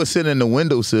like They were sitting in the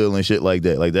windowsill and shit like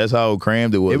that. Like that's how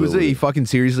crammed it was. it was over a there. fucking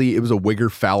seriously. It was a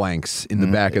Wigger phalanx in the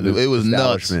back of the It was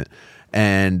nuts. establishment.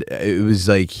 And it was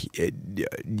like,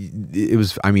 it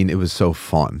was, I mean, it was so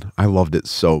fun. I loved it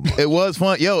so much. It was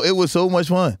fun. Yo, it was so much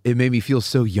fun. It made me feel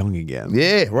so young again.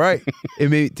 Yeah, right. It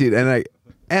made, dude, and I It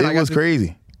got was to-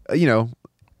 crazy. You know,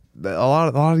 a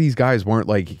lot of these guys weren't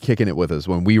like kicking it with us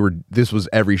when we were. This was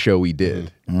every show we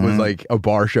did was like a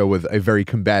bar show with a very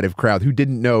combative crowd who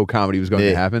didn't know comedy was going to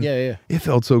Yeah. happen. Yeah. It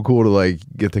felt so cool to like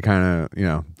get to kind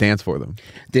of dance for them.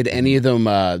 Did any of them?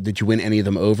 Did you win any of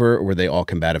them over, or were they all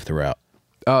combative throughout?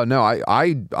 Oh no,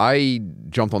 I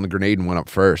jumped on the grenade and went up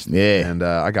first. Yeah. and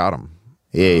I got him.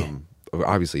 Yeah.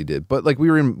 obviously he did, but like we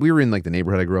were in like the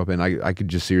neighborhood I grew up in. I could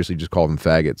just seriously just call them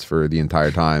faggots for the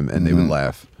entire time, and they would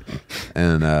laugh.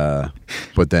 And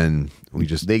but then we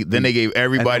just They gave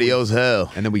everybody else hell.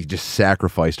 and then we just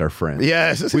sacrificed our friends.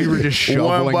 Yes. We were just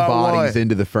shoveling One by bodies one.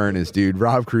 into the furnace, dude.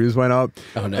 Rob Cruz went up.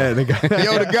 Oh, no. And the guy,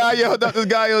 Yo, the guy yelled out. This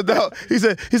guy yelled out. He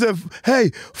said,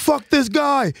 "Hey, fuck this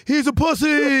guy. He's a pussy."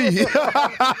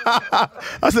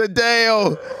 I said,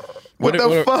 "Damn. What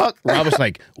the fuck?" Rob was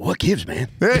like, "What gives, man?"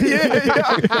 yeah.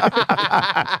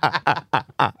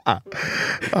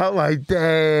 I'm like,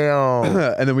 damn.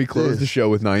 and then we closed the show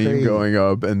with Naeem going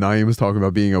up, and Naeem was talking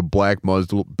about being a black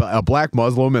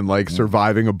Muslim and like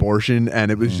surviving abortion, and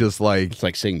it was just like, It's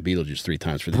like saying Beetlejuice 3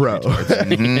 times for the bro.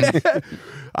 retards.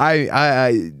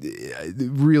 I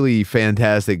really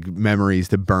fantastic memories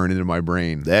to burn into my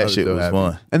brain. That I shit so was happy.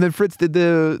 fun. And then Fritz did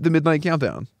the midnight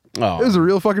countdown. Oh. It was a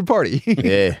real fucking party.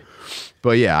 Yeah.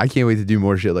 But yeah, I can't wait to do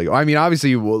more shit. Like, I mean,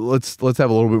 obviously, let's have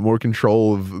a little bit more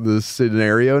control of the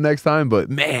scenario next time. But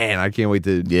man, I can't wait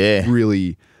to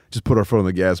really just put our foot on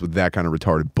the gas with that kind of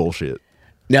retarded bullshit.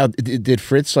 Now, did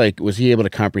Fritz, like, was he able to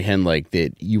comprehend, like,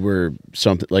 that you were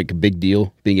something, like, a big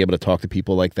deal, being able to talk to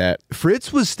people like that?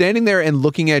 Fritz was standing there and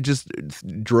looking at just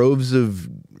droves of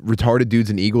retarded dudes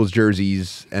in Eagles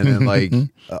jerseys, and then like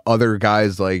other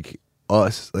guys like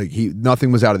us. Like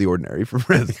nothing was out of the ordinary for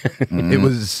Fritz. It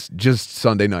was just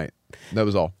Sunday night. That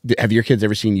was all. Have your kids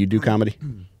ever seen you do comedy?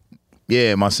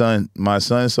 Yeah, my son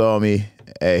saw me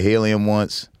at Helium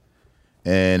once,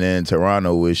 and in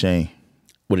Toronto with Shane.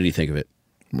 What did he think of it?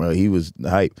 Bro, he was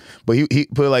hype. But he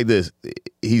put it like this.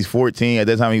 He's 14. At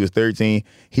that time, he was 13.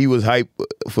 He was hype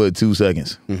for 2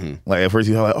 seconds. Like, at first,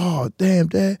 he was like, "Oh, damn,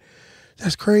 Dad,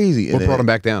 that's crazy." What brought him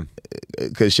back down?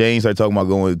 Because Shane started talking about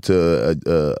going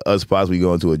to us possibly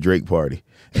going to a Drake party.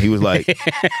 And he was like,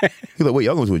 "Wait,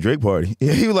 y'all going to a Drake party?"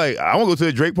 Yeah, he was like, "I want to go to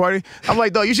a Drake party." I'm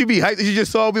like, "Dog, you should be hyped that you just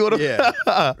saw me."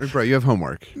 Yeah. Bro, you have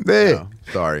homework. Yeah. No,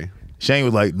 sorry. Shane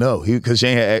was like, "No," because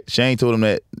Shane told him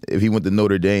that if he went to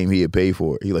Notre Dame, he had paid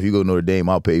for it. He like, "If you go to Notre Dame,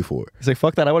 I'll pay for it." He's like,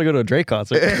 fuck that. I want to go to a Drake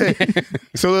concert.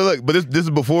 So look, but this is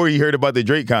before he heard about the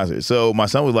Drake concert. So my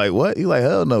son was like, "What?" He's like,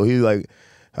 "Hell no." He's like,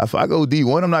 "If I go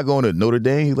D1, I'm not going to Notre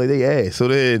Dame." He's like, "They ass." So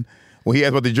then when he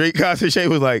asked about the Drake concert,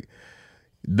 Shane was like,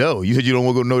 "No, you said you don't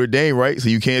want to go to Notre Dame, right? So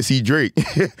you can't see Drake."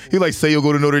 He like, "Say you'll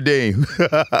go to Notre Dame."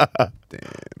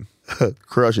 Damn.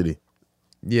 Crushing it.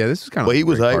 Yeah, this is kind of But he a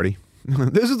was Drake hype. party.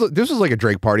 This was like a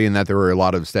Drake party in that there were a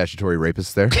lot of statutory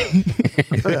rapists there.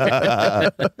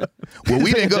 Well,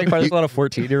 we didn't go. Drake party, there's a lot of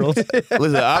 14-year-olds.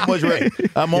 Listen,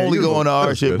 I'm only going to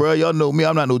our shit, bro. Y'all know me.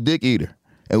 I'm not no dick eater.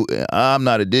 And I'm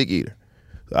not a dick eater.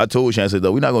 I told Shane, I said,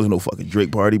 "Though, we're not going to no fucking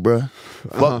Drake party, bro.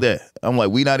 Fuck that." I'm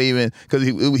like, we not even, because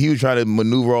he was trying to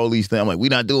maneuver all these things. I'm like, we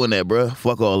not doing that, bro.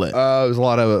 Fuck all that. There's a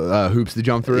lot of hoops to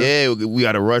jump through. Yeah, we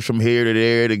got to rush from here to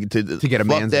there to get a fuck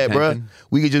man's that, attention. bro.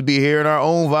 We could just be here in our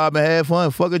own vibe and have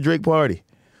fun. Fuck a Drake party.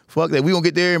 Fuck that. We gonna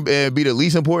get there and be the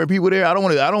least important people there. I don't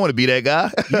want to be that guy.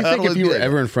 Do you think if you were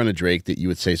ever in front of Drake that you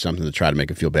would say something to try to make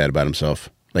him feel bad about himself?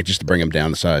 Like just to bring him down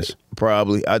to size?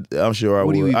 Probably. I'm sure I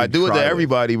What do you would. even I do it try to with?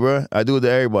 everybody, bro. I do it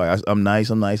to everybody. I'm nice.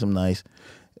 I'm nice.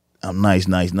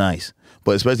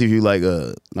 But especially if you like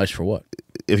Nice for what?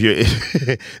 if you're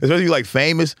especially if you like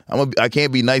famous, I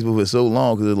can't be nice for so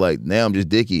long because it's like now I'm just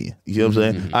dicky. You know what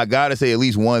I'm saying? I gotta say at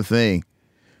least one thing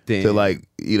to like,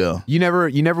 you know. You never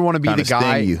want to be the Kinda sting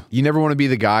guy. you. You never want to be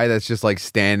the guy that's just like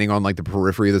standing on like the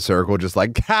periphery of the circle, just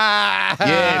like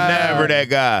Yeah, never that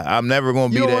guy. I'm never gonna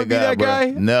be You don't that wanna be guy, that bro.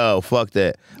 guy? No, fuck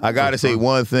that. I gotta say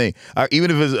one thing.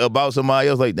 Even if it's about somebody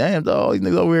else, like, damn, dog, these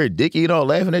niggas over here dicky and all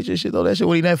laughing at your shit, though. That shit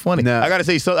wasn't even that funny. No. I gotta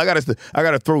say something. I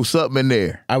gotta throw something in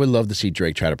there. I would love to see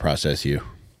Drake try to process you.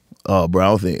 Oh, bro,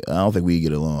 I don't think we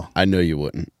get along. I know you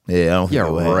wouldn't. Yeah, I don't think Yeah,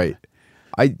 that would happen.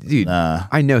 right. Nah.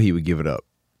 I know he would give it up.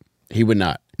 He would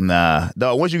not. Nah,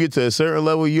 dog. Once you get to a certain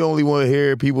level, you only want to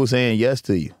hear people saying yes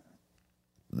to you.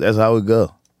 That's how it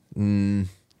go. With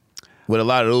a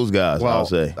lot of those guys, I'll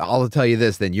say. I'll tell you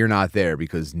this, then you're not there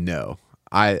because no.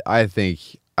 I think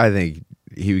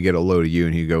he would get a load of you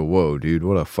and he'd go, "Whoa, dude,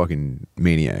 what a fucking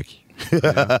maniac." You're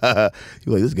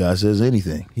like, this guy says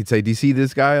anything. He'd say, "Do you see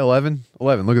this guy? 11?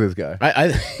 11, look at this guy."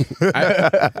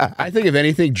 I think if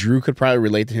anything, Drew could probably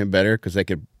relate to him better because they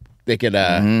could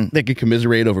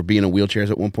commiserate over being in wheelchairs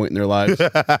at one point in their lives.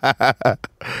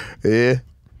 Yeah,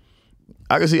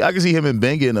 I can see him and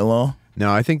Ben getting along.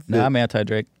 No, I think Nah, I'm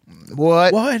anti-Drake.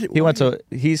 What? What? He went to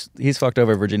he's fucked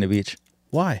over Virginia Beach.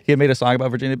 Why? He had made a song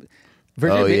about Virginia.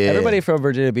 Oh, Beach. yeah. Everybody from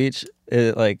Virginia Beach,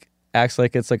 it like acts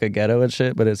like it's like a ghetto and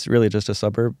shit, but it's really just a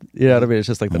suburb. You know what I mean? It's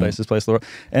just like the nicest place in the world.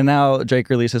 And now Drake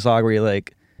released a song where he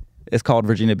like it's called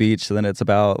Virginia Beach. So then it's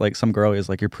about like some girl is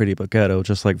like, you're pretty but ghetto,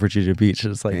 just like Virginia Beach.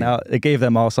 And it's like now it gave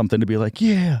them all something to be like,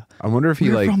 yeah. I wonder if he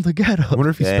we're like from the ghetto. I wonder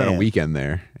if he spent a Damn. weekend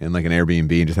there in like an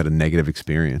Airbnb and just had a negative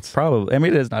experience. Probably. I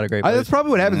mean, it is not a great place. That's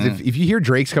probably what happens if you hear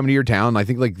Drake's coming to your town. I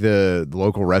think like the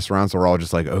local restaurants are all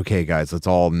just like, okay, guys, let's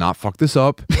all not fuck this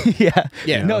up. Yeah.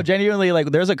 Yeah. No, genuinely,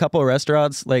 like there's a couple of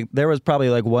restaurants. Like there was probably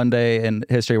like one day in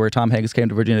history where Tom Hanks came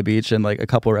to Virginia Beach, and like a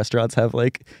couple of restaurants have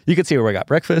like you could see where we got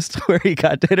breakfast, where he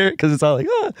got dinner, because it's all like,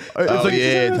 oh. Oh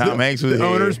yeah, Tom Hanks was The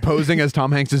here. owner's posing as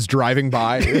Tom Hanks is driving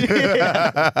by.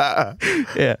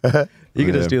 Yeah. You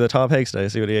could just do the Tom Hanks day,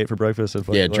 see what he ate for breakfast. And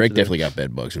Yeah, Drake definitely got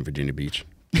bed bugs in Virginia Beach.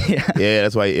 Yeah. Yeah,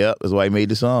 that's why. Yep, that's why he made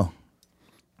the song.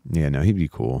 Yeah, no, he'd be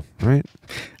cool, right?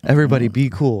 Everybody be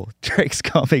cool. Drake's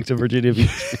coming to Virginia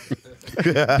Beach.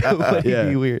 Would Yeah.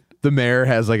 be weird. The mayor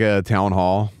has like a town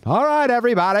hall. All right,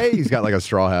 everybody. He's got like a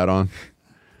straw hat on.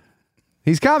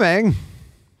 He's coming.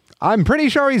 I'm pretty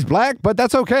sure he's black, but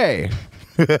that's okay.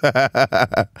 You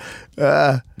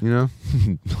know?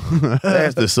 That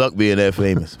has to suck being that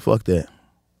famous. Fuck that.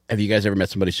 Have you guys ever met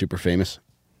somebody super famous?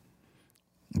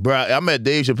 Bro, I met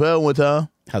Dave Chappelle one time.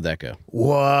 How'd that go?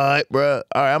 What, bro?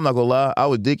 All right, I'm not gonna lie. I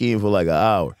was dicking for like an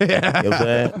hour. You know what I'm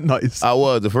saying? Nice. I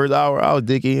was. The first hour, I was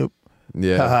dicking.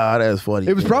 Yeah. Haha, that's funny.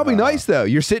 It was probably nice though.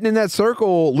 You're sitting in that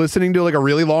circle listening to like a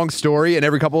really long story, and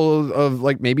every couple of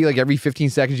like maybe like every 15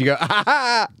 seconds you go, ah,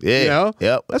 ha, Yeah. you know?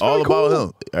 Yep. That's all really about cool.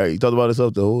 him. All right, you talked about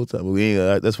himself the whole time, but we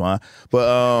ain't. That's fine.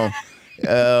 But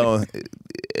and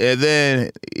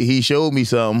then he showed me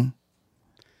something.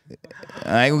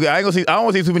 I ain't gonna say. I don't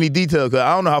want to say too many details because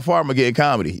I don't know how far I'm gonna get in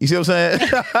comedy. You see what I'm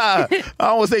saying? I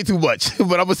don't want to say too much,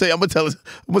 but I'm gonna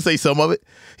say some of it.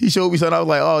 He showed me something. I was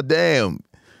like, oh damn,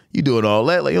 you doing all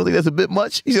that? Like you don't think that's a bit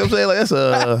much? You see what I'm saying? Like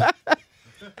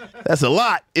that's a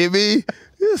lot. I mean,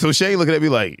 so Shane looking at me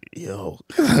like, yo,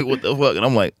 what the fuck? And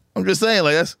I'm like, I'm just saying,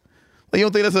 like that's like you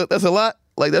don't think that's a lot?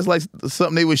 Like that's like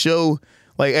something they would show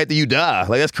like after you die.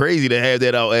 Like that's crazy to have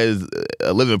that out as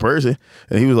a living person.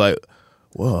 And he was like,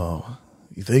 whoa,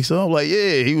 you think so? I'm like,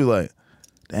 yeah. He was like,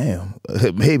 damn,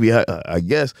 maybe I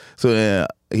guess. So then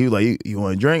he was like, you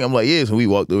want a drink? I'm like, yeah. So we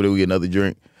walked over there, we get another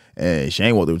drink. And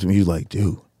Shane walked over to me. He was like,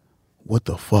 dude, what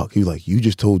the fuck? He was like, you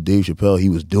just told Dave Chappelle he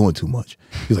was doing too much.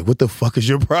 He was like, what the fuck is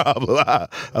your problem? I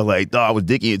was like, dog, I was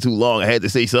dicking it too long. I had to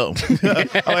say something. I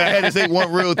had to say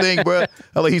one real thing, bro. I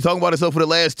was like, he's talking about himself for the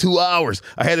last 2 hours.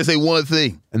 I had to say one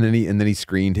thing. And then he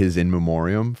screened his in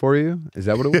memoriam for you. Is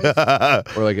that what it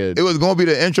was? Or like a It was going to be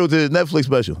the intro to his Netflix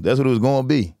special. That's what it was going to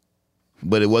be.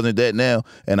 But it wasn't that now.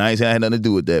 And I ain't saying I had nothing to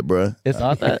do with that, bro. It's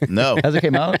not that. No. Has it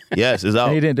came out? Yes, it's out.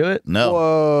 And he didn't do it? No.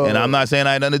 Whoa. And I'm not saying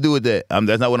I had nothing to do with that.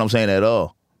 That's not what I'm saying at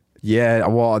all. Yeah,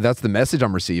 well, that's the message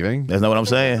I'm receiving. That's not what I'm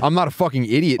saying. I'm not a fucking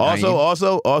idiot.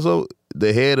 Also,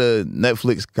 the head of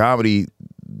Netflix comedy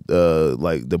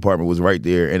like department was right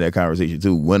there in that conversation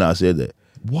too when I said that.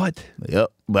 What? Yep.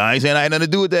 But I ain't saying I had nothing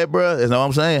to do with that, bro. That's not what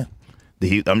I'm saying.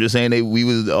 I'm just saying we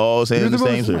was all saying the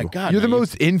same oh my shit. God, You're the man.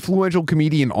 most influential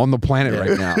comedian on the planet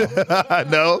right now.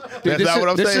 No, Dude, that's not what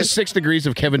I'm this saying. is 6 degrees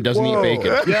of Kevin doesn't eat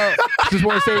bacon. Yeah. Just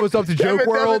want to say what's up to Joke Kevin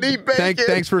World. doesn't eat bacon.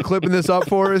 Thanks for clipping this up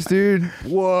for us, dude.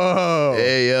 Whoa.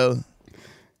 Hey, yo.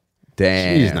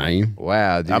 Damn. Jeez, Naeem.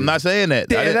 Wow, dude. I'm not saying that.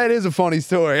 Damn, that is a funny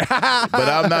story. But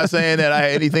I'm not saying that I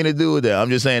had anything to do with that.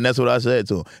 I'm just saying that's what I said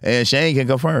to him. And Shane can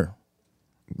confirm.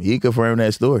 He confirmed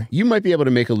that story. You might be able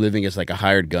to make a living as like a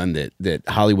hired gun that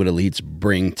Hollywood elites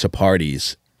bring to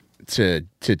parties to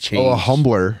change. Oh, a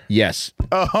humbler. Yes.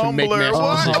 A To make humbler? mashed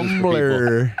What? potatoes for people.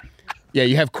 Humbler. Yeah,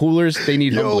 you have coolers. They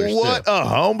need Yo, humblers what? too. A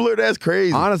humbler? That's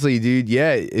crazy. Honestly, dude,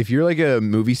 yeah, if you're like a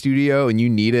movie studio and you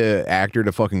need an actor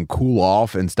to fucking cool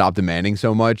off and stop demanding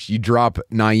so much, you drop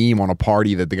Naeem on a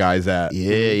party that the guy's at.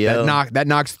 Yeah. That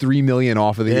knocks $3 million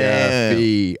off of the Damn.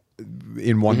 fee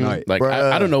in one night. Like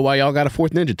I don't know why y'all got a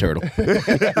 4th Ninja Turtle.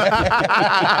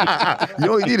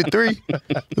 You only needed 3.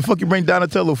 The fuck you bring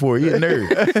Donatello for? He a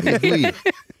nerd. Please.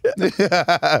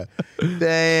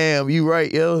 Damn, you right,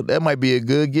 yo. That might be a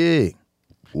good gig.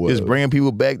 Just bringing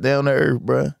people back down to earth,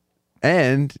 bruh.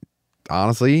 And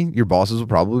honestly, your bosses will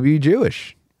probably be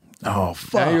Jewish. Oh,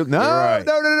 fuck. No, You're right.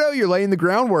 no. You're laying the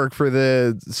groundwork for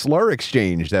the slur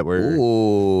exchange that we're.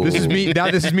 Ooh. This is me.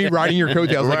 Now this is me riding your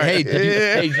coattails. Like, hey,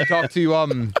 did you talk to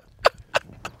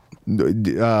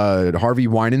Harvey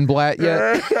Weinenblatt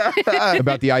yet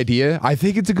about the idea? I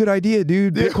think it's a good idea,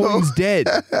 dude. Bitcoin's dead.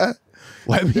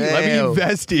 Let me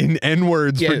invest in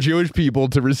N-words for Jewish people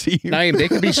to receive. Naeem, they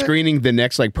could be screening the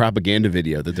next like propaganda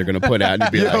video that they're going to put out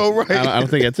and be like, Yo, right. I don't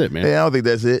think that's it, man. Yeah, I don't think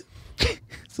that's it.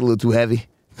 It's a little too heavy.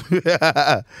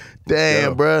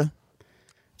 Damn, bruh.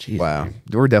 Jeez, Wow,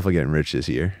 we're definitely getting rich this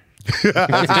year.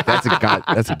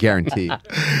 That's a guarantee.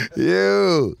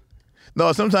 Yo.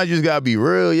 No, sometimes you just gotta be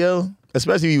real, yo.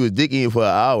 Especially if you was dicking for an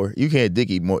hour. You can't dick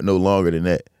no longer than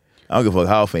that. I don't give a fuck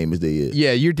how famous they is.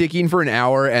 Yeah, you're dicking for an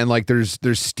hour and like there's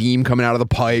steam coming out of the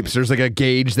pipes. There's like a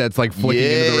gauge that's like flicking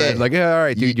into the red. Like, yeah, all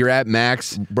right, dude, you're at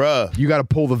max. Bruh. You got to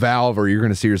pull the valve or you're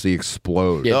going to seriously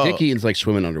explode. Yeah, dick eating's like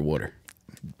swimming underwater.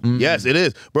 Yes, it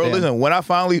is. Bro, listen, when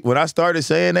I started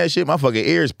saying that shit, my fucking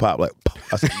ears popped like,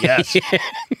 I said, yes.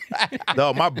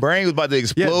 No, my brain was about to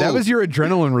explode. Yeah, that was your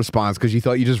adrenaline response because you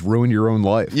thought you just ruined your own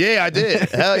life. Yeah, I did.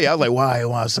 Hell yeah. I was like, why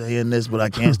am I saying this, but I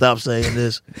can't stop saying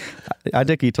this? I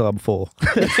dick eat till I'm full.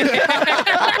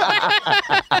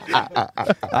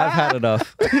 I've had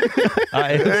enough.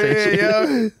 Hey,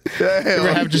 yo. You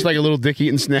ever have just like a little dick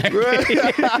eating snack?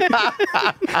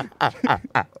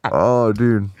 Oh,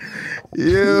 dude.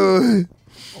 You.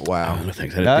 Wow. No,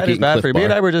 thanks. That is bad for you. Me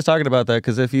and I were just talking about that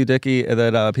because if you dick eat,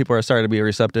 then people are starting to be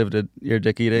receptive to your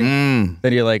dick eating.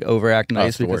 Then you like overact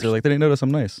nice the because worst. they're like, they didn't notice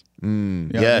I'm nice. You know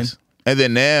what I mean? Yes. And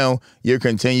then now you're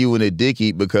continuing to dick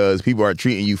eat because people are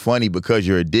treating you funny because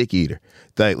you're a dick eater.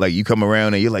 Like you come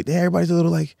around and you're like, everybody's a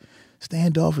little like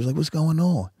standoffish. Like, what's going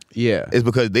on? Yeah. It's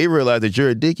because they realize that you're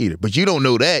a dick eater. But you don't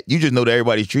know that. You just know that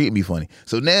everybody's treating me funny.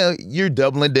 So now you're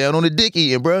doubling down on the dick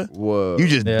eating, bruh. Whoa. You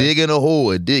just digging a hole,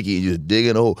 a dick eating, just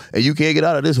digging a hole. And you can't get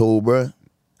out of this hole, bruh.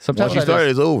 Sometimes Once you started,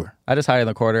 it's over. I just hide in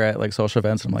the corner at like social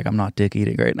events and I'm like, I'm not dick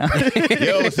eating right now.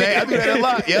 Yo, say I do that a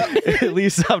lot. Yep. At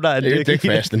least I'm not You're dick dick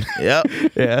eating. fasting. Yep.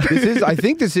 Yeah. I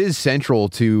think this is central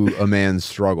to a man's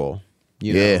struggle.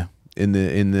 You know? Yeah. In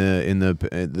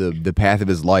the path of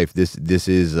his life, this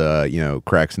is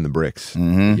cracks in the bricks.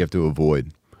 You have to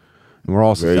avoid. And we're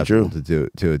all Very susceptible true.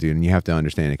 to it, dude. And you have to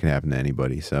understand it can happen to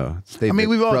anybody. So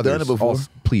we've all done it before.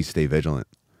 Please stay vigilant.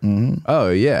 Oh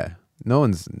yeah, no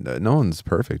one's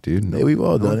perfect, dude. Yeah, we've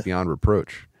all No done one's it. beyond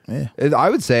reproach. Yeah. I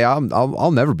would say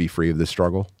I'll never be free of this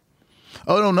struggle.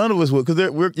 Oh, no, none of us will. Because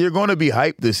you're going to be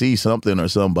hyped to see something or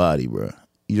somebody, bro.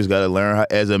 You just got to learn how,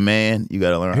 as a man, you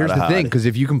got to learn Here's how to the thing, hide it. because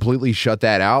if you completely shut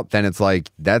that out, then it's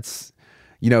like that's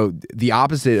the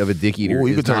opposite of a dick eater. Ooh,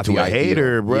 you is could turn not to the a ideal.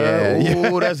 hater, bro. Yeah,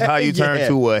 Ooh, that's how you turn Yeah.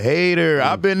 to a hater.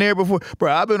 I've been there before,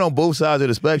 bro. I've been on both sides of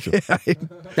the spectrum.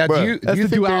 Now, Bruh, That's do you the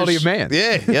think duality there's- of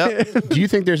man. Yeah, yep. Do you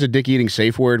think there's a dick eating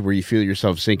safe word where you feel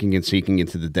yourself sinking and seeking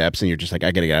into the depths and you're just like,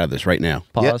 I got to get out of this right now?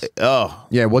 Yeah. Pause. Oh,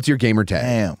 Yeah, what's your gamer tag?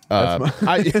 damn.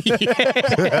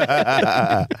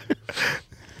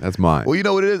 That's mine. Well, you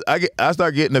know what it is? I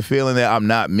start getting the feeling that I'm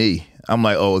not me. I'm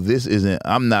like, oh,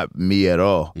 I'm not me at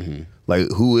all.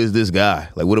 Like, who is this guy?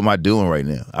 Like, what am I doing right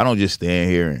now? I don't just stand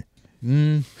here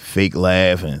and fake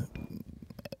laugh and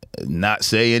not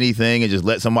say anything and just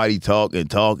let somebody talk and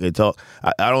talk and talk.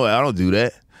 I don't do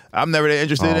that. I'm never that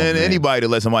interested in man. anybody to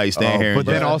let somebody stand here. But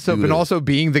then also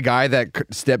being the guy that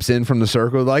steps in from the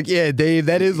circle, like, yeah, Dave,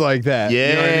 that is like that.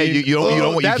 Yeah, You know what I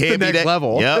mean? you That's can't the be next that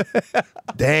level. Yep.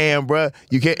 Damn, bro,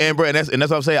 you can't. And bro, and that's what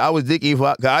I'm saying. I was dicky.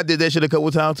 I did that shit a couple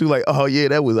times too. Like, oh yeah,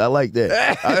 I like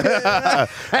that.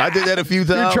 I did that a few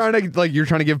times. You're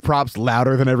trying to give props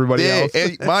louder than everybody Yeah, else.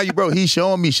 and mind you, bro, he's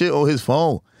showing me shit on his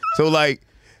phone. So like,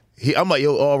 I'm like,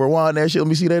 yo, rewind that shit. Let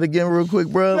me see that again real quick,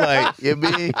 bro. Like, you know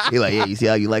what I mean? He like, yeah, you see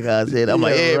how you like how I said? I'm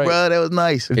like, yeah, right. bro, that was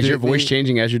nice. Is your voice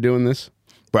changing as you're doing this?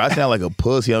 Bro, I sound like a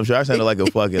pussy. I'm sure I sounded like a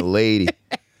fucking lady.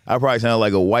 I probably sound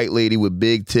like a white lady with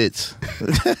big tits.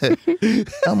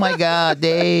 Oh my God,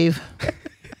 Dave.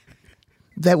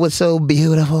 That was so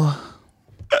beautiful.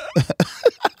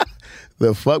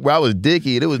 The fuck, bro? I was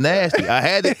dicky and it was nasty. I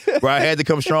had to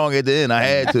come strong at the end. I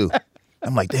had to.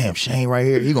 I'm like, damn, Shane right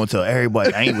here. He gonna tell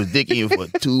everybody I ain't was dickying for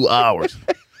 2 hours.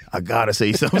 I gotta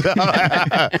say something.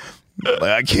 Like,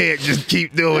 I can't just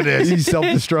keep doing this. He's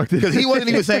self-destructive. Because he wasn't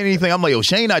even saying anything. I'm like, yo,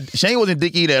 Shane wasn't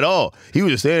dick-eating at all. He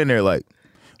was just standing there like,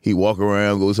 he walk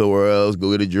around, go somewhere else, go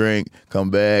get a drink,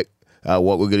 come back. I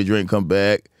walk, go get a drink, come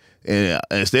back. And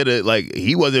instead of, like,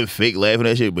 he wasn't fake laughing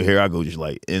at shit, but here I go just,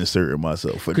 like, inserting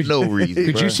myself for no reason.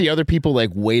 Could you bruh. see other people like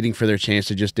waiting for their chance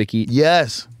to just dick eat?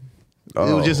 Yes. It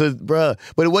was just bruh.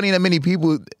 But it wasn't even that many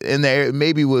people in there. It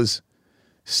maybe was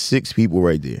 6 people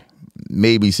right there.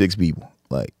 Maybe 6 people.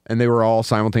 Like, And they were all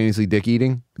simultaneously dick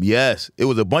eating. yes. It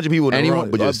was a bunch of people in the room,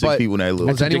 but just 6 people in that little.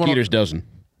 Was Dick anyone- eater's dozen.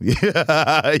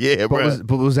 Yeah, bro.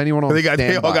 But was anyone on They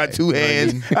standby? all got 2 You know what I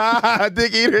hands. mean?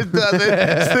 Dick eaters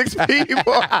doesn't. 6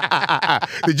 people.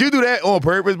 Did you do that on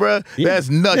purpose, bro? Yeah. That's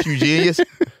nuts, you genius.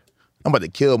 I'm about to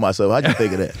kill myself. How'd you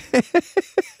think of that?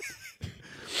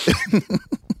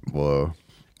 Whoa.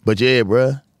 But yeah,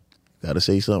 bro. Gotta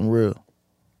say something real.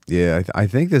 Yeah, I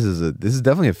think this is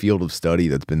definitely a field of study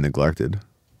that's been neglected.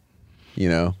 You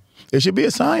know, It should be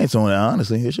a science on it,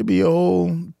 honestly. It should be a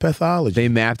whole pathology. They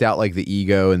mapped out like the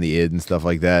ego and the id and stuff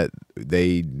like that.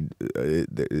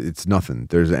 It's nothing.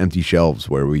 There's empty shelves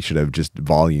where we should have just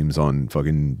volumes on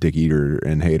fucking dick eater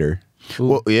and hater. Ooh.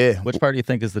 Well, yeah. Which part do you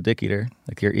think is the dick eater?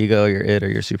 Like your ego, your id, or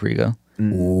your super ego?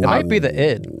 Ooh. It might be the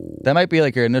id. That might be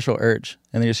like your initial urge,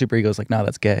 and then your super ego is like, nah,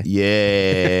 that's gay.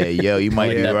 Yeah, yo, you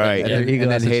might be right. And your ego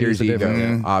And has then to haters choose a ego.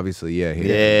 different- Obviously, yeah. Haters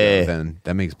Yeah. ego, then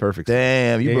that makes perfect sense.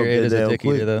 Damn, you Yeah, broke your id that is a down dick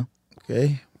quick. eater though.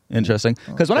 Okay. Interesting.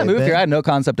 Because when I Okay, moved here, man. I had no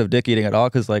concept of dick eating at all.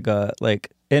 Because like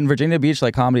in Virginia Beach,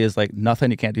 like comedy is like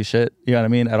nothing. You can't do shit. You know what I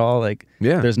mean? At all. Like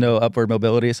Yeah. there's no upward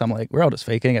mobility. So I'm like, we're all just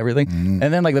faking everything. Mm-hmm.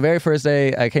 And then like the very first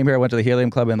day I came here, I went to the Helium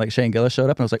Club and like Shane Gillis showed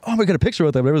up and I was like, oh, I'm gonna get a picture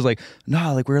with him. And it was like,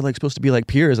 nah, like we're like supposed to be like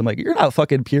peers. I'm like, you're not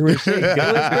fucking peer with Shane Gillis.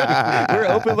 We're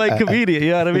open like comedian.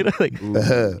 You know what I mean?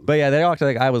 Like, but yeah, they all acted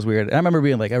like I was weird. And I remember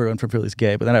being like, everyone from Philly's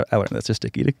gay. But then I went, that's just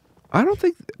dick eating. I don't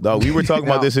think. No, we were talking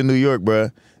about this in New York,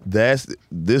 bro. This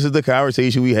is the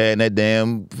conversation we had in that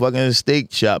damn fucking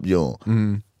steak shop, John.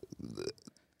 Mm-hmm.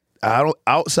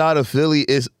 Outside of Philly,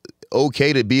 it's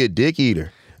okay to be a dick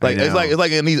eater. Like I know. it's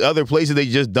like in these other places they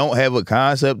just don't have a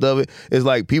concept of it. It's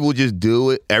like people just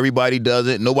do it. Everybody does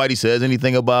it. Nobody says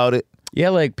anything about it. Yeah,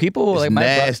 like people It's like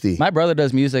nasty. my brother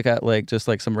does music at like just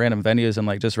like some random venues and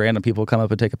like just random people come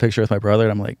up and take a picture with my brother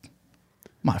and I'm like,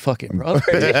 my fucking brother.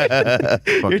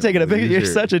 You're taking a picture. You're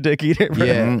loser. such a dick eater, bro.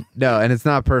 Yeah. No, and it's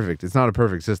not perfect. It's not a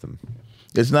perfect system.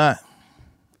 It's not.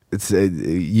 It's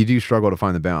you do struggle to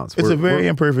find the balance. It's a very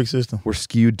imperfect system. We're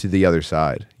skewed to the other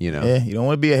side, you know. Yeah, you don't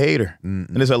want to be a hater. And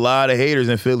there's a lot of haters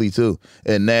in Philly too.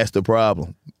 And that's the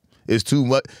problem. It's too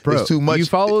much. Bro, it's too much. you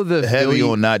follow the heavy Philly-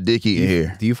 on not dick eating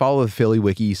here. Do you follow the Philly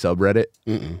Wiki subreddit?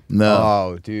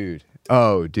 No.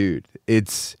 Oh, dude.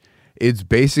 It's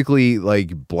basically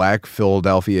like Black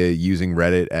Philadelphia using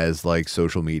Reddit as like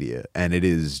social media, and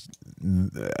it's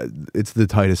the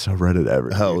tightest subreddit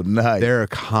ever. Oh, dude. nice. They're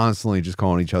constantly just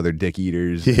calling each other dick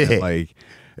eaters, Yeah. and, like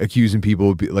accusing people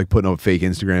of like putting up fake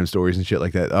Instagram stories and shit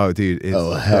like that. Oh, dude, it's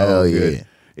Oh, so hell good. yeah.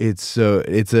 It's a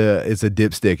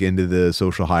dipstick into the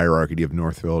social hierarchy of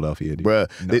North Philadelphia, dude.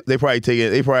 Bruh, they probably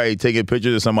taking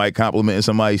pictures of somebody complimenting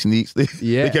somebody's sneaks.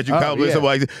 Yeah. They catch you Oh, complimenting yeah.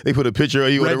 somebody. They put a picture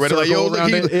of you on Red the Reddit like, yo, circle look,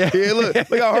 around it. Yeah.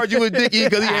 look how hard you was dicky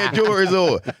because he had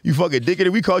Jordans on. You fucking dickhead.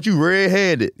 We caught you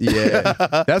red-handed.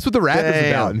 Yeah, that's what the rap is Damn.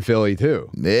 about in Philly too.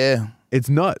 Yeah, It's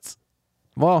nuts.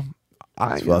 Well,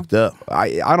 it's fucked up.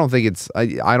 I don't think it's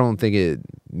I don't think it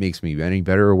makes me any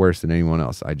better or worse than anyone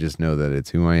else. I just know that it's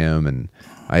who I am, and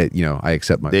I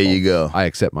accept my There faults. you go. I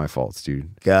accept my faults, dude.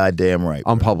 Goddamn right.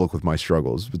 I'm public with my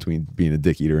struggles between being a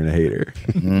dick eater and a hater.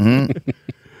 Mm-hmm.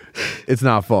 It's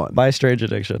not fun. My strange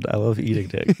addiction. I love eating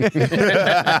dick. I just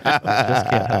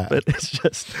can't help it. It's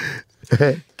just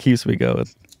keeps me going.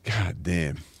 God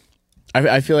damn.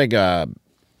 I feel like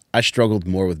I struggled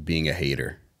more with being a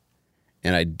hater,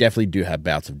 and I definitely do have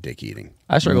bouts of dick eating.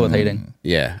 I struggle with hating.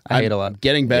 Yeah, I hate I'm a lot.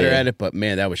 Getting better Yeah. at it, but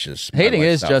man, that was just my Hating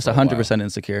is lifestyle just for a while. 100%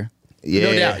 insecure. Yeah,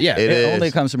 No doubt, yeah. it It is. only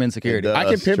comes from insecurity. It does. I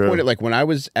can That's pinpoint true. it. Like when I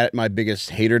was at my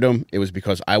biggest haterdom, it was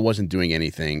because I wasn't doing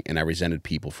anything, and I resented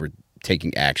people for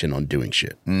taking action on doing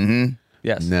shit.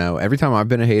 Yes. No, every time I've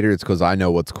been a hater, it's because I know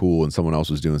what's cool and someone else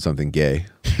was doing something gay.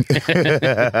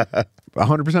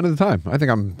 100% of the time, I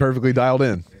think I'm perfectly dialed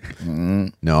in.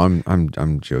 No,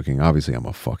 I'm joking. Obviously, I'm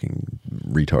a fucking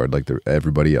retard like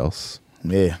everybody else.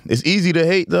 Yeah, it's easy to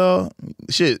hate though.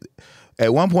 Shit.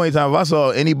 At one point in time, if I saw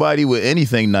anybody with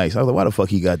anything nice, I was like, "Why the fuck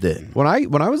he got that?" When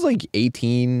I was like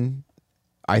 18,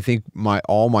 I think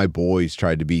all my boys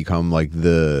tried to become like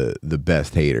the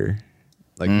best hater,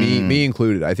 like me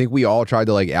included. I think we all tried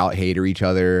to like out hater each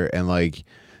other and like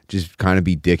just kind of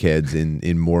be dickheads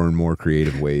in more and more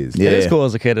creative ways. Yeah. It is cool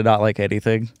as a kid to not like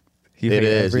anything. You It hate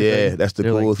is, everything. yeah, that's the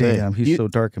You're cool like, thing. Damn, he's You- so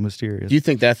dark and mysterious. Do you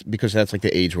think that's because that's like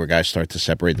the age where guys start to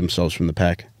separate themselves from the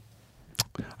pack?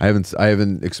 I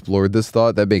haven't explored this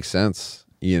thought. That makes sense.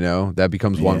 You know, that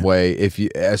becomes one Yeah. way.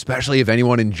 Especially if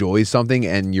anyone enjoys something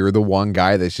and you're the one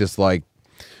guy that's just like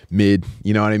mid.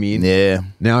 You know what I mean? Yeah,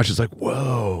 Now it's just like,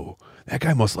 whoa, that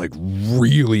guy must like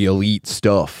really elite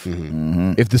stuff.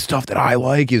 If the stuff that I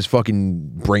like is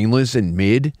fucking brainless and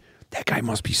mid, that guy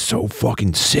must be so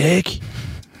fucking sick.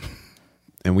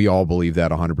 And we all believe that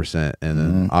 100%. And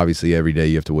then obviously every day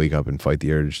you have to wake up and fight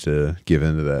the urge to give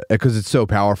into that because it's so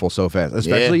powerful so fast.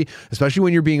 Especially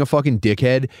when you're being a fucking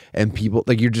dickhead and people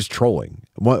like you're just trolling.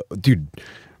 What, dude?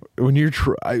 When you're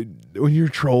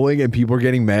trolling and people are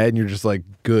getting mad and you're just like,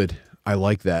 good. I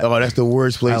like that. oh, that's the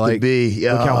worst place to be.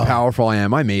 Yeah, Look how powerful I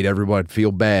am. I made everybody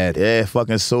feel bad. yeah,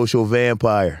 fucking social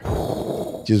vampire,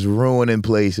 just ruining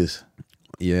places.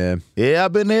 Yeah. Yeah,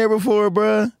 I've been there before,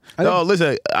 bruh. No,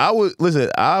 listen,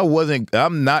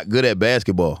 I'm not good at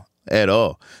basketball. at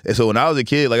all. And so when I was a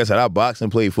kid, like I said, I boxed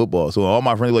and played football. So all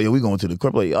my friends were like, yo, we going to the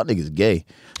club. Like, y'all niggas gay.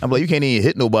 I'm like, you can't even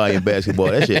hit nobody in basketball.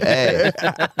 That shit ass.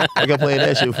 Like I playing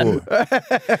that shit for.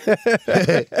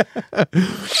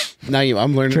 Now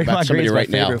I'm learning Draymond about somebody Green's my right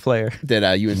now favorite player.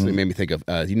 that you instantly made me think of.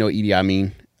 You know Idi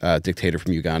Amin, dictator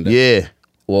from Uganda? Yeah.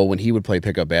 Well, when he would play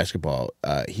pickup basketball,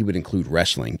 he would include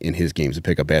wrestling in his games of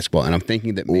pickup basketball. And I'm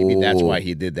thinking that maybe that's why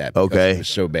he did that. Because Okay. he was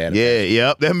so bad at Yeah,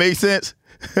 yep. That makes sense.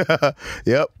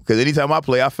 Yep. Because anytime I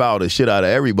play, I foul the shit out of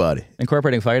everybody.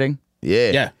 Incorporating fighting.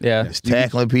 Yeah. Yeah. Yeah. Just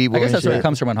tackling people. I guess and that's where it shit.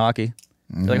 comes from in hockey.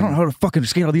 You're like, I don't know how to fucking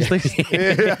skate all these things.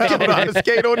 Yeah, I don't know how to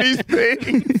skate on these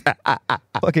things.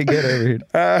 Fucking get over here.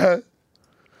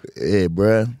 Yeah,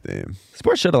 bruh. Damn.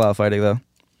 Sports should allow fighting, though.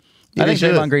 Yeah, I think they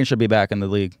should. Draymond Green should be back in the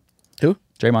league. Who?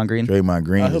 Draymond Green. Draymond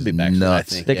Green. He'll be is back soon, I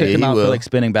nuts. think. They kicked Yeah, him he out will. for like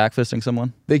spinning back fisting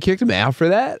someone. They kicked him out for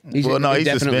that? Well, no, he's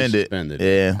definitely suspended.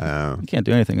 Yeah. Oh. You can't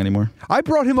do anything anymore. I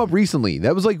brought him up recently.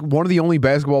 That was like one of the only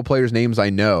basketball players' names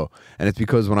I know. And it's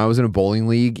because when I was in a bowling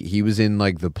league, he was in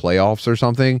like the playoffs or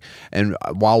something. And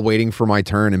while waiting for my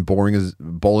turn, and bowling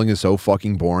is so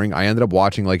fucking boring, I ended up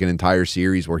watching like an entire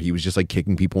series where he was just like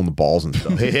kicking people in the balls and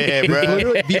stuff. Yeah, bro.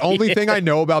 Literally, the only thing I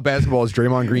know about basketball is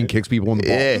Draymond Green kicks people in the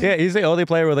balls. Yeah. Yeah, he's the only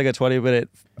player with like a 20-minute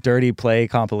dirty play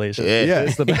compilation. Yeah.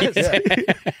 It's the best.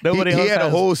 Nobody He else had a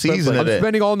has whole stuff season like of I'm that.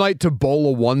 spending all night to bowl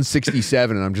a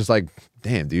 167, and I'm just like,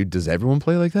 damn, dude, does everyone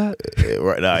play like that? Yeah,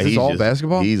 right now, Is this he's all just-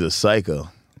 basketball? He's a psycho.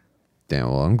 Damn,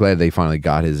 well, I'm glad they finally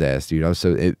got his ass, dude. I was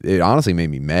so it honestly made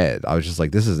me mad. I was just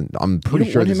like, this isn't. I'm pretty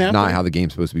don't sure want this him is out not there? how the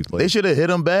game's supposed to be played. They should have hit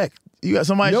him back. You got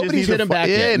somebody. Nobody's hit him back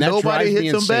Yeah, yet, and that nobody drives me hits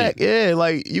him insane. back. Yeah,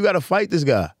 like you got to fight this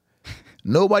guy.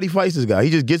 Nobody fights this guy.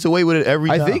 He just gets away with it every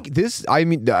time. I think this. I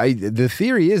mean, the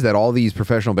theory is that all these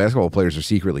professional basketball players are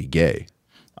secretly gay.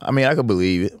 I mean, I could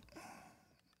believe it.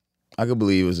 I could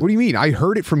believe it. What do you mean? I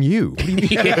heard it from you. What do you mean?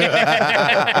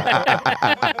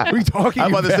 What are you talking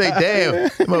I'm about to say, about? damn,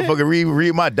 this motherfucker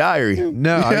read my diary.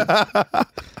 No,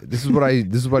 this is what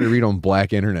I read on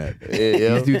Black Internet.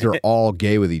 Yeah. These dudes are all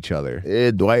gay with each other,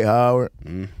 Yeah, Dwight Howard.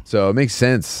 so it makes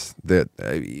sense that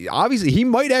obviously he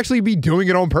might actually be doing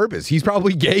it on purpose. He's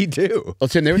probably gay too. Oh,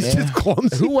 Tim, there was He's just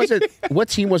clumsy. who was it? What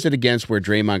team was it against where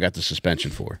Draymond got the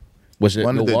suspension for? Was it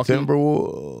One of the Milwaukee?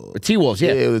 Timberwolves. T-Wolves,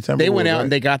 yeah. Yeah, it was the They went Timberwolves, out right?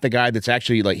 and they got the guy that's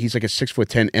actually like he's like a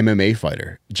 6'10" MMA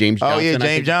fighter, James Oh Johnson. yeah, I James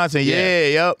think. Johnson. Yeah,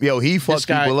 yep. Yo, he This fucks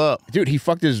guy- people up. dude. He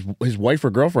fucked his wife or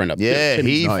girlfriend up. Yeah, Tim,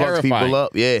 he it's fucks people terrifying.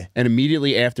 up. Yeah. And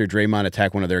immediately after Draymond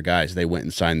attacked one of their guys, they went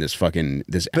and signed this fucking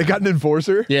this. They got an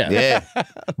enforcer. yeah, Yeah.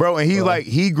 Bro, and he like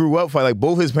he grew up fighting. Like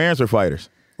both his parents are fighters.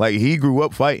 Like he grew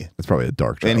up fighting. That's probably a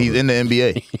dark. And he's childhood. in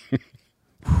the NBA.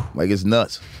 Like it's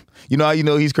nuts. You know how you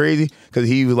know he's crazy? Because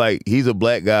he was like he's a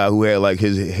black guy who had like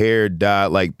his hair dyed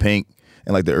like pink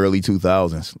in like the early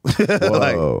 2000s.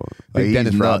 Whoa. Big he's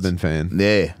Dennis nuts. Rodman fan.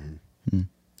 Yeah.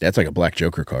 that's like a black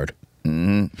Joker card.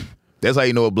 That's how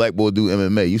you know a black boy do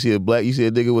MMA. You see a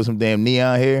nigga with some damn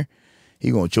neon hair,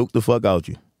 he gonna choke the fuck out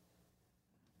you.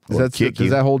 Or kick Does you.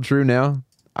 that hold true now?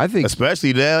 I think.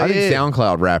 Especially now, I yeah. think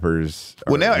SoundCloud rappers.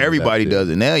 Well, now everybody does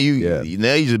it. Now you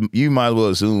might as well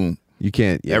assume You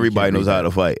can't. Yeah, everybody you can't knows how to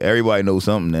fight. Everybody knows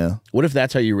something now. What if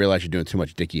that's how you realize you're doing too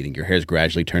much dick eating? Your hair's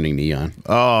gradually turning neon.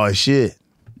 Oh shit!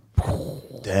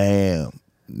 Damn.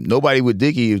 Nobody would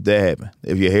dick you if that happened.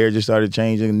 If your hair just started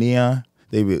changing neon,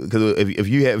 because if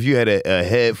you had a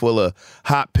head full of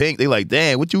hot pink, they like,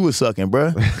 damn, what you was sucking,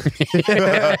 bruh?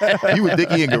 You was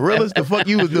dicky and gorillas. The fuck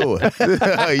you was doing?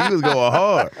 You was going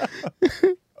hard.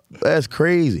 That's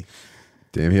crazy.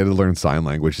 Damn, he had to learn sign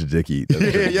language to dick eat.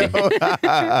 Yo.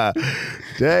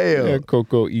 Damn.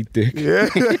 Coco eat dick.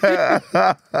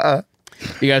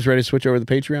 You guys ready to switch over to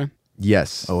the Patreon?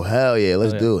 Yes. Oh hell yeah,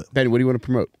 let's do it. Ben, what do you want to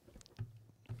promote?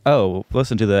 Oh,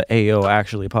 listen to the AO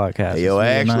Actually podcast. AO It's me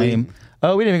and Actually. Naeem.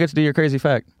 Oh, we didn't even get to do your crazy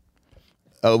fact.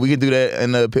 Oh, we can do that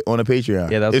on the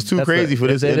Patreon. Yeah, it's too crazy for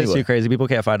this It anyway. is too crazy. People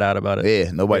can't find out about it.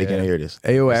 Yeah, nobody Yeah. can hear this.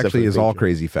 AO Except actually for is the all Patreon.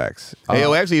 crazy facts.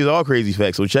 AO actually is all crazy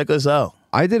facts. So check us out.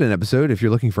 I did an episode. If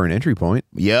you're looking for an entry point,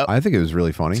 Yep. I think it was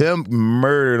really funny. Tim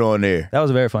murdered on there. That was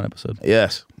a very fun episode.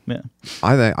 Yes. Yeah.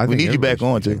 I think We need you everybody back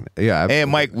on should too. check it. Yeah, absolutely.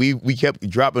 And Mike, we kept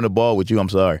dropping the ball with you. I'm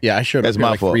sorry. Yeah, I showed That's up here my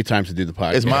like fault. 3 times to do the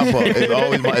podcast. It's my fault. It's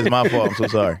always it's my fault. I'm so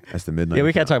sorry. That's the midnight. Yeah,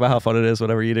 we can't talk about how fun it is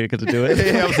whenever you didn't get to do it.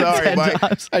 Yeah, I'm sorry, 10 Mike.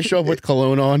 times. I show up with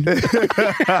cologne on. That's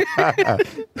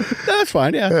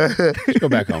fine. Yeah, just go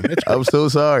back home. It's I'm so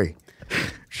sorry.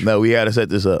 No, we had to set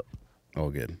this up. all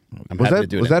good. I'm Was happy to that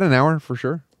do was it. that an hour for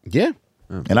sure? Yeah.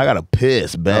 And I got to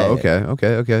piss bad. Oh,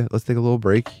 okay. Let's take a little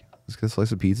break. Let's get a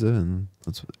slice of pizza and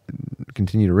let's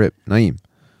continue to rip. Naeem,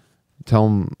 tell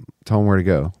him where to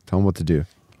go. Tell him what to do.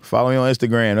 Follow me on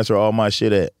Instagram. That's where all my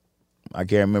shit at. I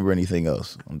can't remember anything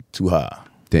else. I'm too high.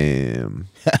 Damn.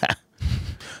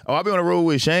 Oh, I'll be on the road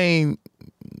with Shane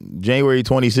January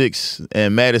 26th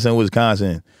in Madison,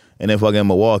 Wisconsin, and then fucking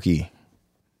Milwaukee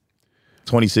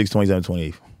 26, 27,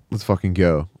 28. Let's fucking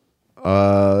go.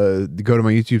 Go to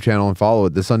my YouTube channel and follow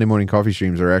it. The Sunday morning coffee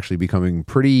streams are actually becoming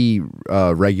pretty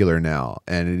regular now,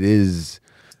 and it is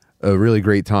a really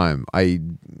great time. I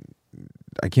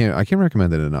can't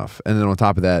recommend it enough. And then on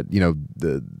top of that, you know,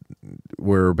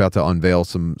 we're about to unveil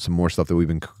some more stuff that we've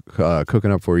been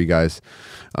cooking up for you guys.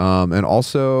 And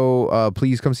also,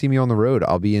 please come see me on the road.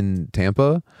 I'll be in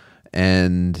Tampa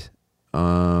and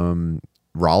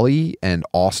Raleigh and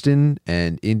Austin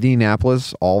and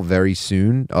Indianapolis all very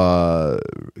soon.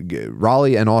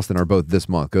 Raleigh and Austin are both this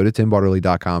month. Go to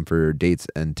timbartley.com for dates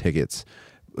and tickets.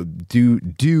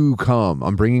 Do come.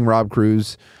 I'm bringing Rob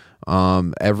Cruz.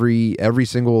 Every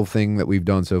single thing that we've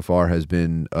done so far has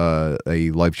been a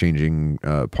life-changing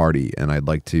party, and I'd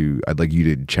like you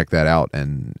to check that out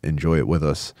and enjoy it with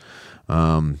us.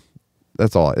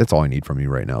 That's all I need from you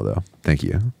right now, though. Thank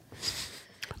you.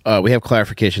 We have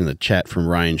clarification in the chat from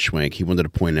Ryan Schwenk. He wanted to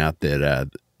point out that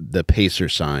the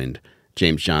Pacers signed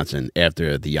James Johnson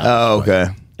after the Giannis okay.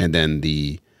 fight. And then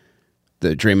the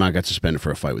Draymond got suspended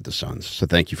for a fight with the Suns. So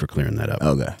thank you for clearing that up.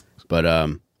 Okay. But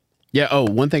yeah. Oh,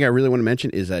 one thing I really want to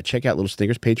mention is check out Little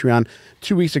Snickers Patreon.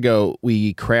 2 weeks ago,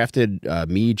 we crafted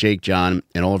me, Jake, John,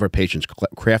 and all of our patrons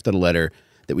crafted a letter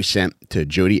that we sent to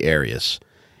Jody Arias.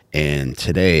 And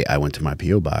today I went to my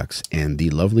P.O. box, and the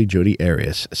lovely Jody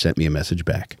Arias sent me a message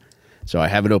back. So I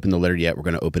haven't opened the letter yet. We're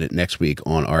going to open it next week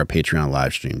on our Patreon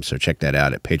live stream. So check that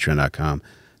out at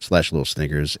patreon.com/Little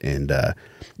Snickers. And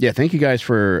yeah, thank you guys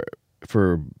for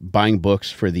buying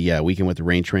books for the Weekend with the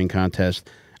Rain Train contest.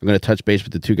 I'm going to touch base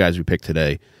with the two guys we picked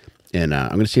today, and I'm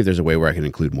going to see if there's a way where I can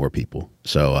include more people.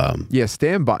 So yeah,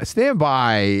 stand by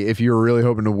if you're really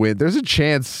hoping to win. There's a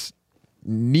chance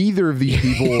neither of these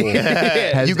people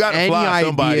has you gotta any fly idea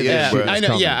somebody that in, shit bro. is I know.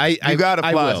 coming. Yeah, You gotta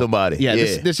I fly will. somebody. Yeah,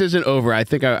 Yeah. This isn't over. I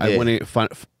think I Yeah. want to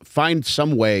find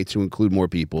some way to include more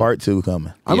people. Part 2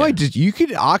 coming. I might just, you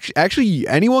could actually,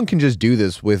 anyone can just do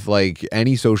this with like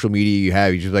any social media you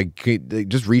have. You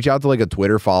just reach out to like a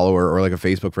Twitter follower or like a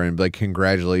Facebook friend and be like,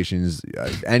 congratulations.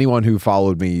 Anyone who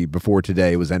followed me before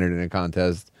today was entered in a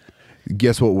contest.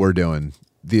 Guess what we're doing?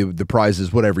 The prize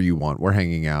is whatever you want. We're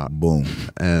hanging out. Boom.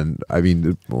 And I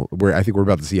mean, I think we're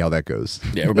about to see how that goes.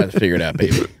 Yeah, we're about to figure it out,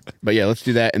 baby. But yeah, let's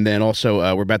do that. And then also,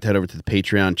 we're about to head over to the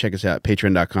Patreon. Check us out,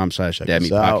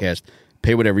 patreon.com/DadMePodcast.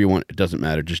 Pay whatever you want. It doesn't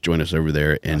matter. Just join us over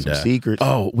there. And some secrets.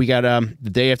 Oh, we got the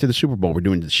day after the Super Bowl. We're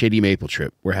doing the Shady Maple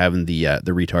trip. We're having the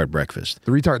retard breakfast.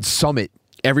 The Retard Summit.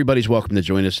 Everybody's welcome to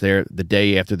join us there. The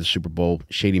day after the Super Bowl,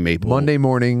 Shady Maple. Monday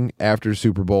morning after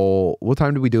Super Bowl. What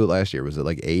time did we do it last year? Was it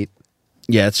like 8?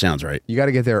 Yeah, that sounds right. You got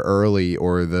to get there early,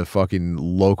 or the fucking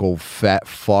local fat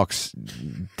fucks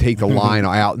take the line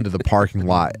out into the parking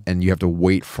lot, and you have to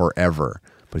wait forever.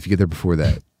 But if you get there before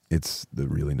that, it's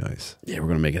really nice. Yeah, we're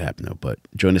going to make it happen, though. But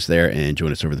join us there and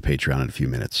join us over the Patreon in a few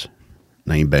minutes.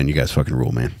 Naeem, Ben, you guys fucking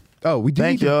rule, man. Oh, we do.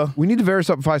 We need to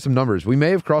verify some numbers. We may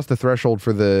have crossed the threshold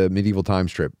for the Medieval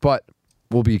Times trip, but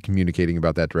we'll be communicating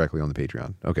about that directly on the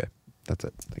Patreon. Okay, that's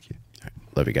it. Thank you. All right.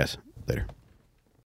 Love you guys. Later.